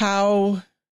liked how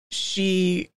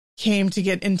she came to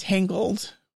get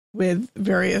entangled with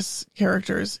various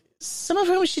characters, some of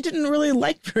whom she didn't really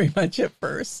like very much at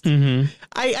first.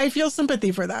 I feel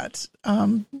sympathy for that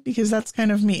because that's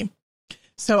kind of me.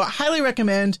 So I highly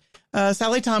recommend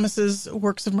Sally Thomas's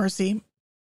Works of Mercy.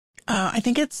 I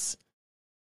think it's,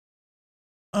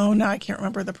 I can't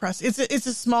remember the press. It's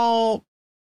a small.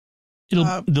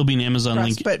 There'll be an Amazon press,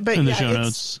 link but in the show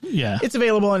notes. Yeah, it's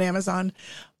available on Amazon.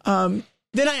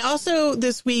 Then I also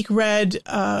this week read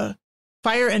Fire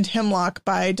and Hemlock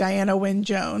by Diana Wynne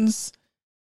Jones,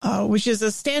 which is a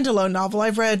standalone novel.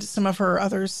 I've read some of her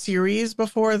other series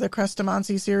before, the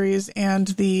Crestomancy series and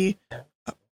the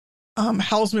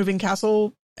Howl's Moving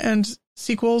Castle and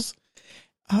sequels.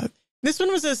 This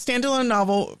one was a standalone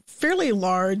novel, fairly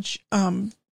large,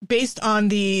 based on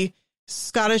the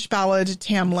Scottish ballad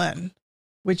Tam Lin,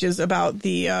 which is about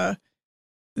the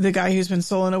guy who's been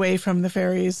stolen away from the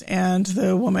fairies and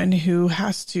the woman who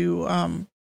has to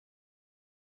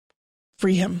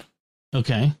free him.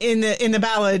 Okay. In the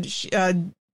ballad,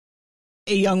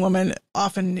 a young woman,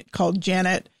 often called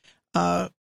Janet,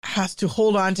 has to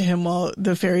hold on to him while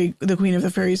the Queen of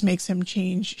the Fairies makes him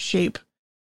change shape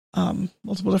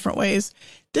multiple different ways.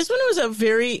 This one was a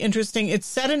very interesting. It's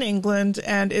set in England,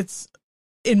 and it's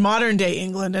in modern day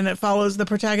England, and it follows the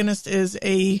protagonist is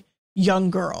a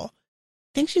young girl.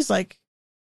 I think she's like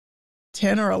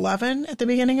 10 or 11 at the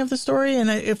beginning of the story, and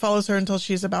it follows her until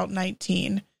she's about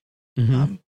 19.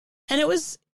 Mm-hmm. And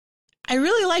I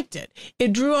really liked it.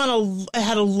 It drew on it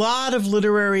had a lot of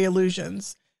literary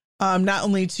allusions, not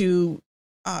only to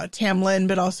Tam Lin,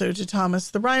 but also to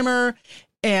Thomas the Rhymer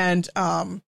and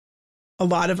a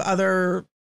lot of other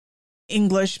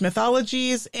English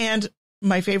mythologies. And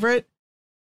my favorite,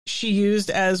 she used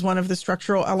as one of the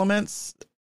structural elements,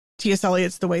 T.S.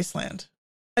 Eliot's The Wasteland.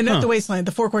 Not The Wasteland,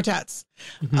 the Four Quartets,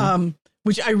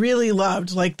 which I really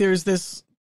loved. Like, there's this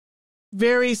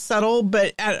very subtle,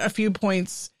 but at a few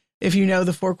points, if you know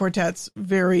the Four Quartets,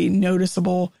 very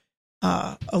noticeable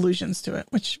allusions to it,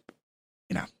 which,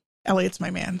 Eliot's my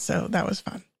man. So that was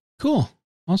fun. Cool.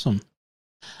 Awesome.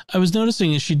 I was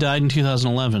noticing she died in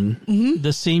 2011,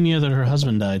 the same year that her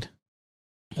husband died.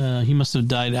 He must have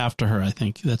died after her, I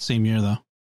think, that same year, though.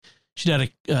 She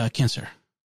died of cancer.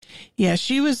 Yeah,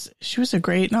 she was a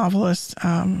great novelist.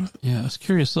 Yeah, I was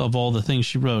curious of all the things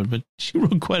she wrote, but she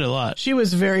wrote quite a lot. She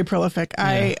was very prolific.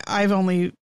 Yeah. I've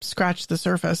only scratched the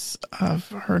surface of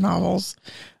her novels.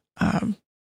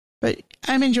 But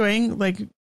I'm enjoying, like,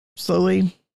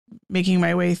 slowly making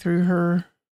my way through her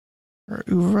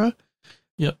oeuvre.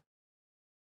 Yep.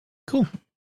 Cool.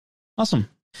 Awesome.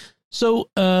 So,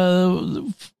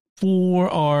 for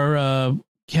our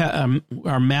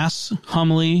Mass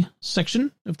homily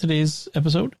section of today's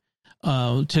episode,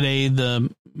 today the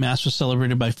Mass was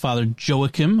celebrated by Father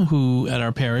Joachim, who at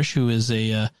our parish, who is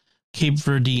a Cape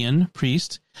Verdean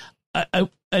priest. I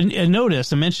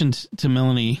noticed, I mentioned to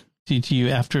Melanie, to you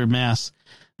after Mass,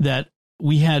 that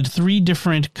we had 3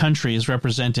 different countries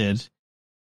represented,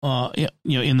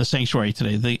 in the sanctuary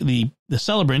today. The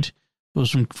celebrant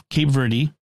was from Cape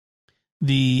Verde,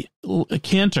 the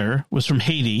cantor was from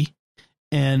Haiti,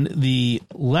 and the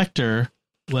lector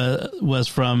was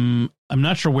from, I'm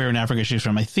not sure where in Africa she's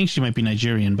from. I think she might be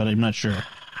Nigerian, but I'm not sure.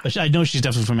 But I know she's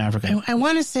definitely from Africa. I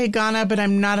want to say Ghana, but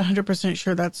I'm not 100%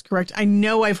 sure that's correct. I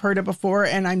know I've heard it before,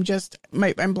 and I'm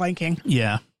blanking.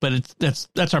 Yeah, but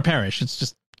that's our parish. It's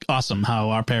just awesome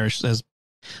how our parish has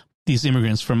these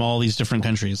immigrants from all these different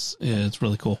countries. It's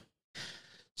really cool.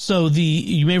 So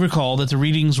you may recall that the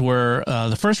readings were,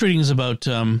 the first reading is about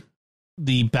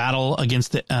the battle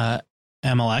against the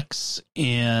Amaleks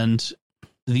and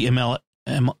the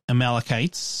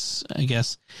Amalekites, I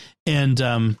guess,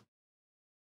 and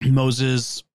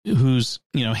Moses, whose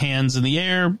hands in the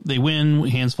air, they win,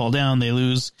 hands fall down, they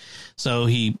lose, so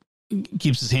he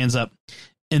keeps his hands up.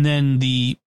 And then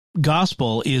the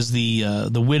gospel is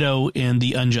the widow and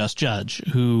the unjust judge,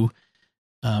 who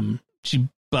she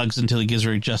bugs until he gives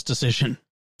her a just decision.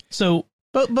 So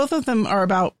both of them are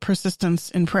about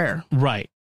persistence in prayer, right?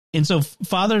 And so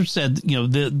Father said,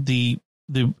 the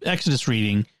Exodus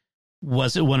reading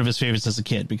was one of his favorites as a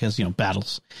kid because,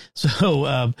 battles.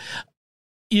 So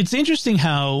it's interesting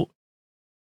how,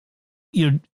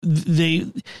 they're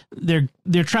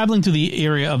traveling through the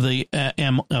area of the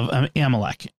of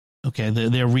Amalek, okay,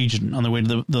 their region on their way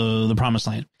to the promised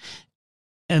land.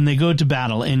 And they go to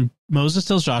battle, and Moses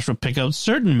tells Joshua, pick out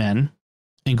certain men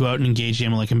and go out and engage the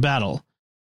Amalek in battle.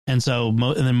 And so,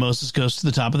 and then Moses goes to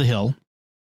the top of the hill,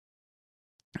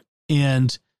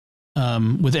 and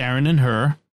with Aaron and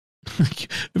Hur. If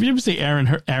you ever say Aaron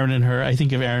and Hur, I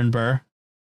think of Aaron Burr.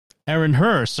 Aaron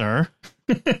Hur, sir.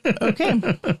 Okay.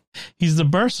 He's the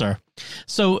bursar.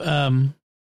 So, and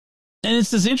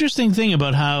it's this interesting thing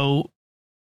about how,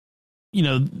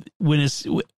 when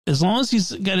as long as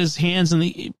he's got his hands in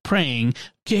the praying,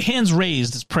 hands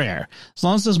raised is prayer. As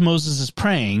long as Moses is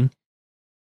praying,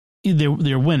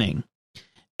 they're winning.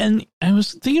 And I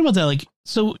was thinking about that, like,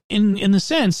 so in the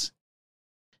sense,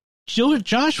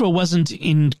 Joshua wasn't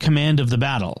in command of the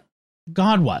battle.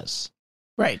 God was.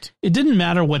 Right. It didn't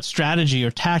matter what strategy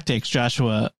or tactics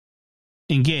Joshua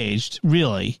engaged,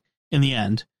 really, in the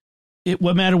end.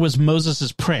 What mattered was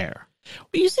Moses' prayer.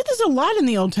 Well, you see this a lot in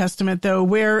the Old Testament, though,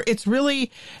 where it's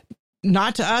really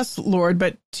not to us, Lord,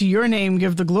 but to your name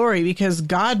give the glory, because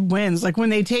God wins. Like when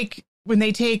they take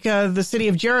the city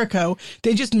of Jericho,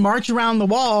 they just march around the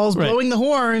walls, right, blowing the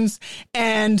horns,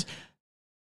 and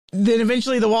then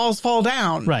eventually the walls fall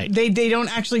down. Right. They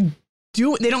don't actually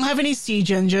they don't have any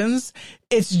siege engines.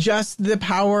 It's just the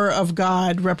power of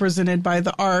God represented by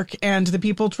the ark and the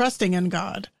people trusting in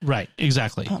God. Right.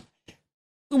 Exactly.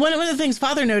 One of the things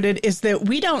Father noted is that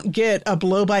we don't get a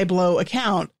blow-by-blow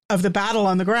account of the battle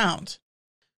on the ground.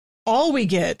 All we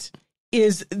get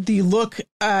is the look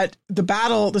at the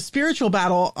battle, the spiritual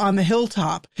battle on the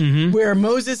hilltop, where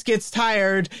Moses gets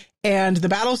tired and the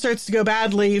battle starts to go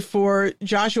badly for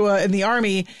Joshua and the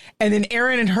army. And then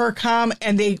Aaron and Hur come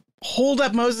and they hold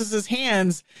up Moses's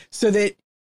hands so that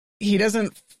he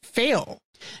doesn't fail.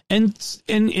 And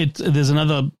there's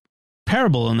another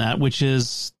parable in that, which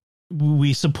is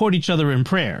we support each other in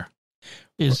prayer.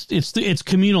 It's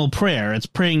communal prayer. It's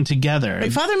praying together. My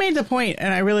father made the point,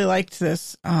 and I really liked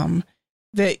this,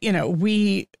 that, you know,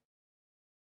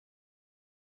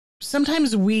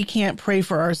 sometimes we can't pray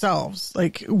for ourselves.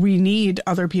 Like, we need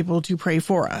other people to pray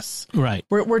for us. Right.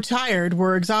 We're tired.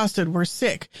 We're exhausted. We're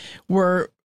sick. We're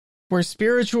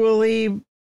spiritually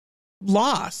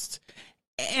lost.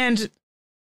 And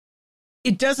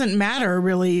it doesn't matter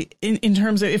really in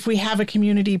terms of if we have a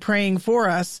community praying for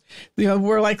us. You know,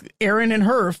 we're like Aaron and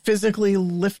Hur physically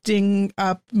lifting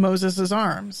up Moses's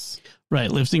arms. Right.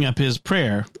 Lifting up his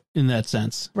prayer in that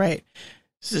sense. Right.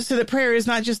 So that prayer is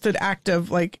not just an act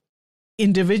of like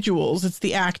individuals. It's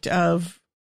the act of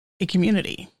a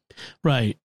community.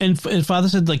 Right. And Father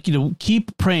said, like, you know,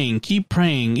 keep praying.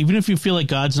 Even if you feel like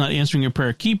God's not answering your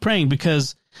prayer, keep praying,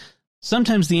 because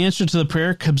sometimes the answer to the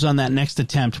prayer comes on that next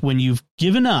attempt when you've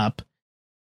given up,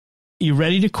 you're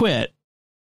ready to quit,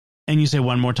 and you say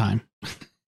one more time.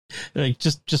 Like,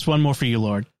 just one more for you,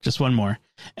 Lord. Just one more.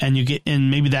 And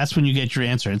maybe that's when you get your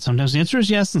answer. And sometimes the answer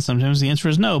is yes, and sometimes the answer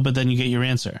is no, but then you get your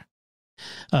answer.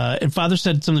 And Father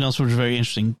said something else which was very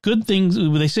interesting.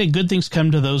 They say good things come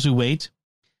to those who wait.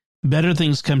 Better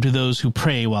things come to those who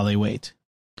pray while they wait.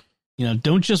 You know,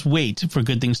 don't just wait for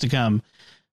good things to come.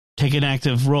 Take an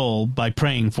active role by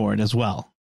praying for it as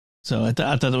well. So I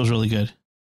thought that was really good.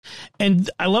 And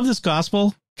I love this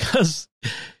gospel because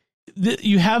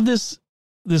you have this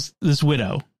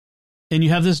widow and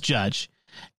you have this judge,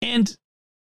 and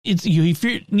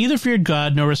he neither feared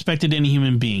God nor respected any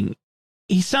human being.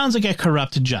 He sounds like a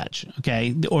corrupt judge,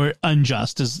 okay, or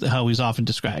unjust is how he's often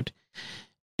described.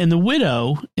 And the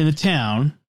widow in the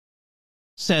town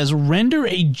says, render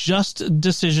a just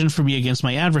decision for me against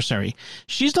my adversary.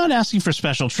 She's not asking for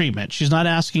special treatment. She's not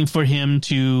asking for him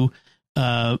to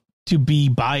be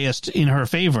biased in her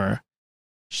favor.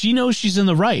 She knows she's in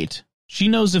the right. She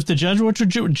knows if the judge were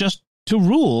just to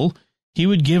rule, he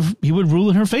would rule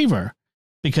in her favor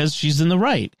because she's in the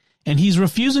right. And he's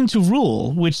refusing to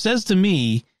rule, which says to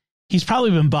me, he's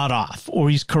probably been bought off, or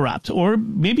he's corrupt, or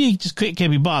maybe he just can't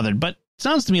be bothered. But it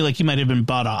sounds to me like he might have been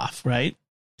bought off, right?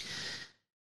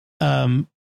 But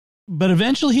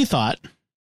eventually he thought,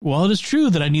 while it is true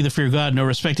that I neither fear God nor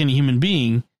respect any human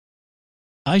being,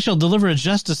 I shall deliver a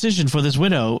just decision for this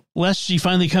widow, lest she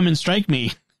finally come and strike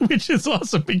me, which is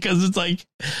awesome because it's like,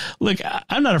 look,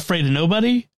 I'm not afraid of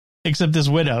nobody except this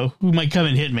widow who might come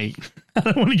and hit me. I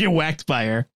don't want to get whacked by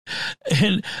her.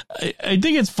 And I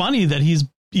think it's funny that he's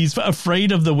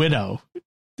afraid of the widow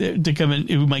to come in,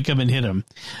 who might come and hit him.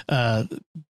 I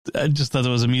just thought it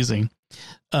was amusing.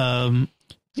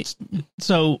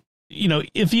 So, you know,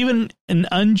 if even an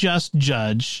unjust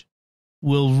judge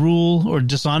will rule, or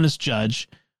dishonest judge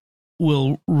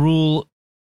will rule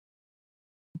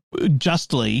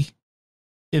justly,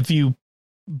 if you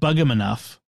bug him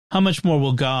enough, how much more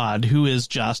will God, who is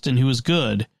just and who is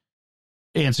good,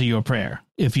 answer your prayer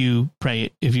if you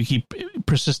keep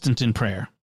persistent in prayer.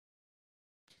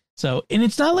 So, and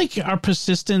it's not like our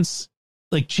persistence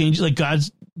like change, like God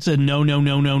said no,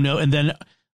 and then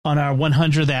on our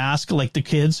 100th ask, like the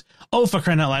kids, oh, for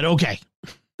crying out loud, okay.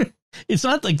 It's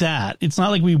not like that. It's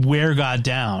not like we wear God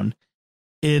down.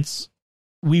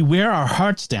 We wear our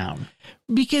hearts down.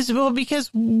 Because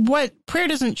what prayer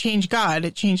doesn't change God,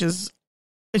 it changes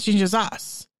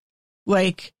us.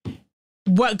 Like,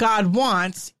 what God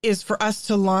wants is for us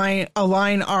to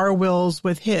align our wills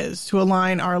with his, to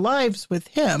align our lives with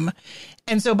him.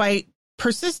 And so by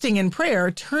persisting in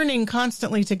prayer, turning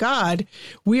constantly to God,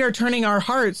 we are turning our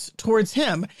hearts towards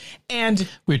him. And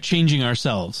we're changing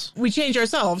ourselves. We change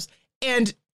ourselves.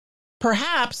 And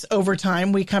perhaps over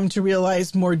time, we come to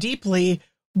realize more deeply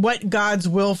what God's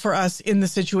will for us in the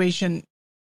situation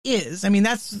is. I mean,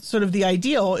 that's sort of the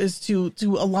ideal, is to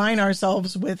align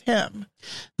ourselves with him.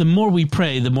 The more we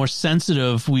pray, the more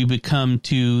sensitive we become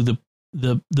to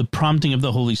the prompting of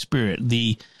the Holy Spirit,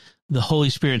 the Holy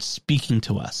Spirit speaking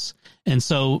to us. And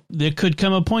so there could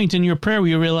come a point in your prayer where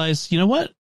you realize, you know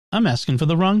what? I'm asking for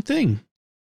the wrong thing.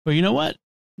 or you know what,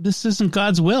 this isn't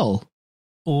God's will,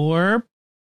 or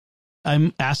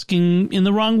I'm asking in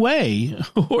the wrong way,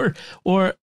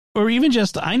 or even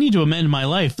just I need to amend my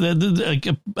life.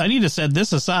 I need to set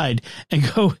this aside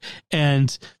and go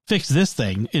and fix this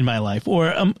thing in my life,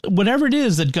 or whatever it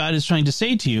is that God is trying to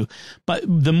say to you. But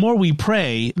the more we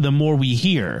pray, the more we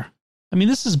hear. I mean,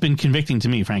 this has been convicting to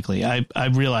me, frankly. I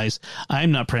realize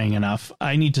I'm not praying enough.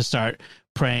 I need to start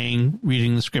praying,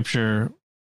 reading the scripture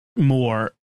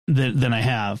more than I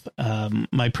have.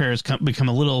 My prayers become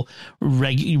a little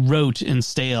rote and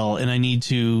stale, and I need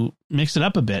to mix it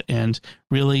up a bit and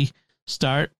really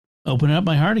start opening up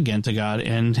my heart again to God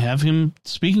and have him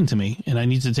speaking to me. And I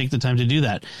need to take the time to do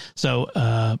that. So,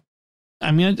 I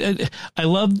mean, I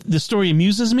love the story,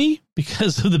 amuses me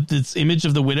because of this image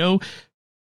of the widow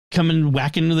coming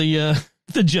whacking the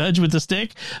judge with the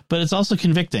stick, but it's also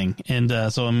convicting. And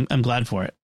so I'm glad for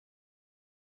it.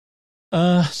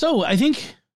 So I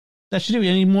think that should do.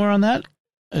 Any more on that?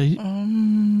 I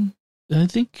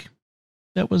think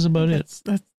that was about it.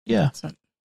 That's it.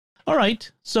 All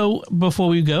right. So before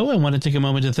we go, I want to take a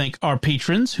moment to thank our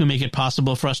patrons who make it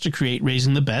possible for us to create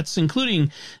Raising the Bets,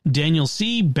 including Daniel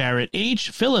C., Barrett H.,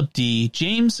 Philip D.,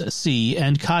 James C.,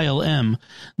 and Kyle M.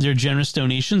 Their generous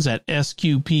donations at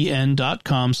sqpn.com/give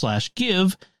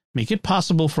make it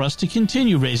possible for us to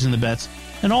continue Raising the Bets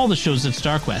and all the shows at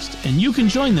StarQuest, and you can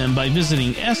join them by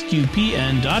visiting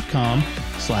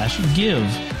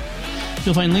sqpn.com/give.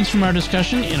 You'll find links from our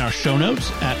discussion in our show notes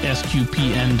at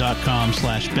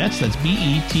sqpn.com/bets. That's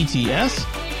BETTS.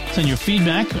 Send your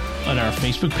feedback at our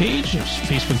Facebook page,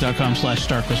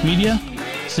 facebook.com/StarQuestMedia.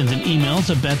 Send an email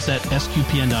to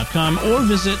bets@sqpn.com or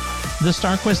visit the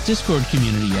StarQuest Discord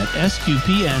community at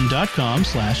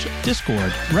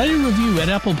sqpn.com/discord. Write a review at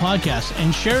Apple Podcasts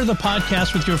and share the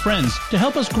podcast with your friends to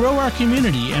help us grow our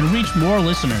community and reach more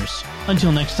listeners.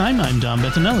 Until next time, I'm Don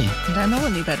Bettinelli. And I'm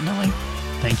Melanie Bettinelli.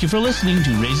 Thank you for listening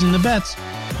to Raising the Bets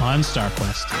on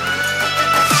StarQuest.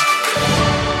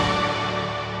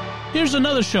 Here's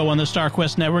another show on the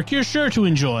StarQuest Network you're sure to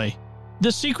enjoy.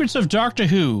 The Secrets of Doctor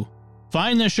Who.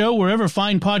 Find the show wherever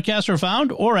fine podcasts are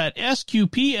found or at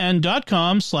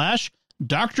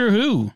sqpn.com/Doctor Who.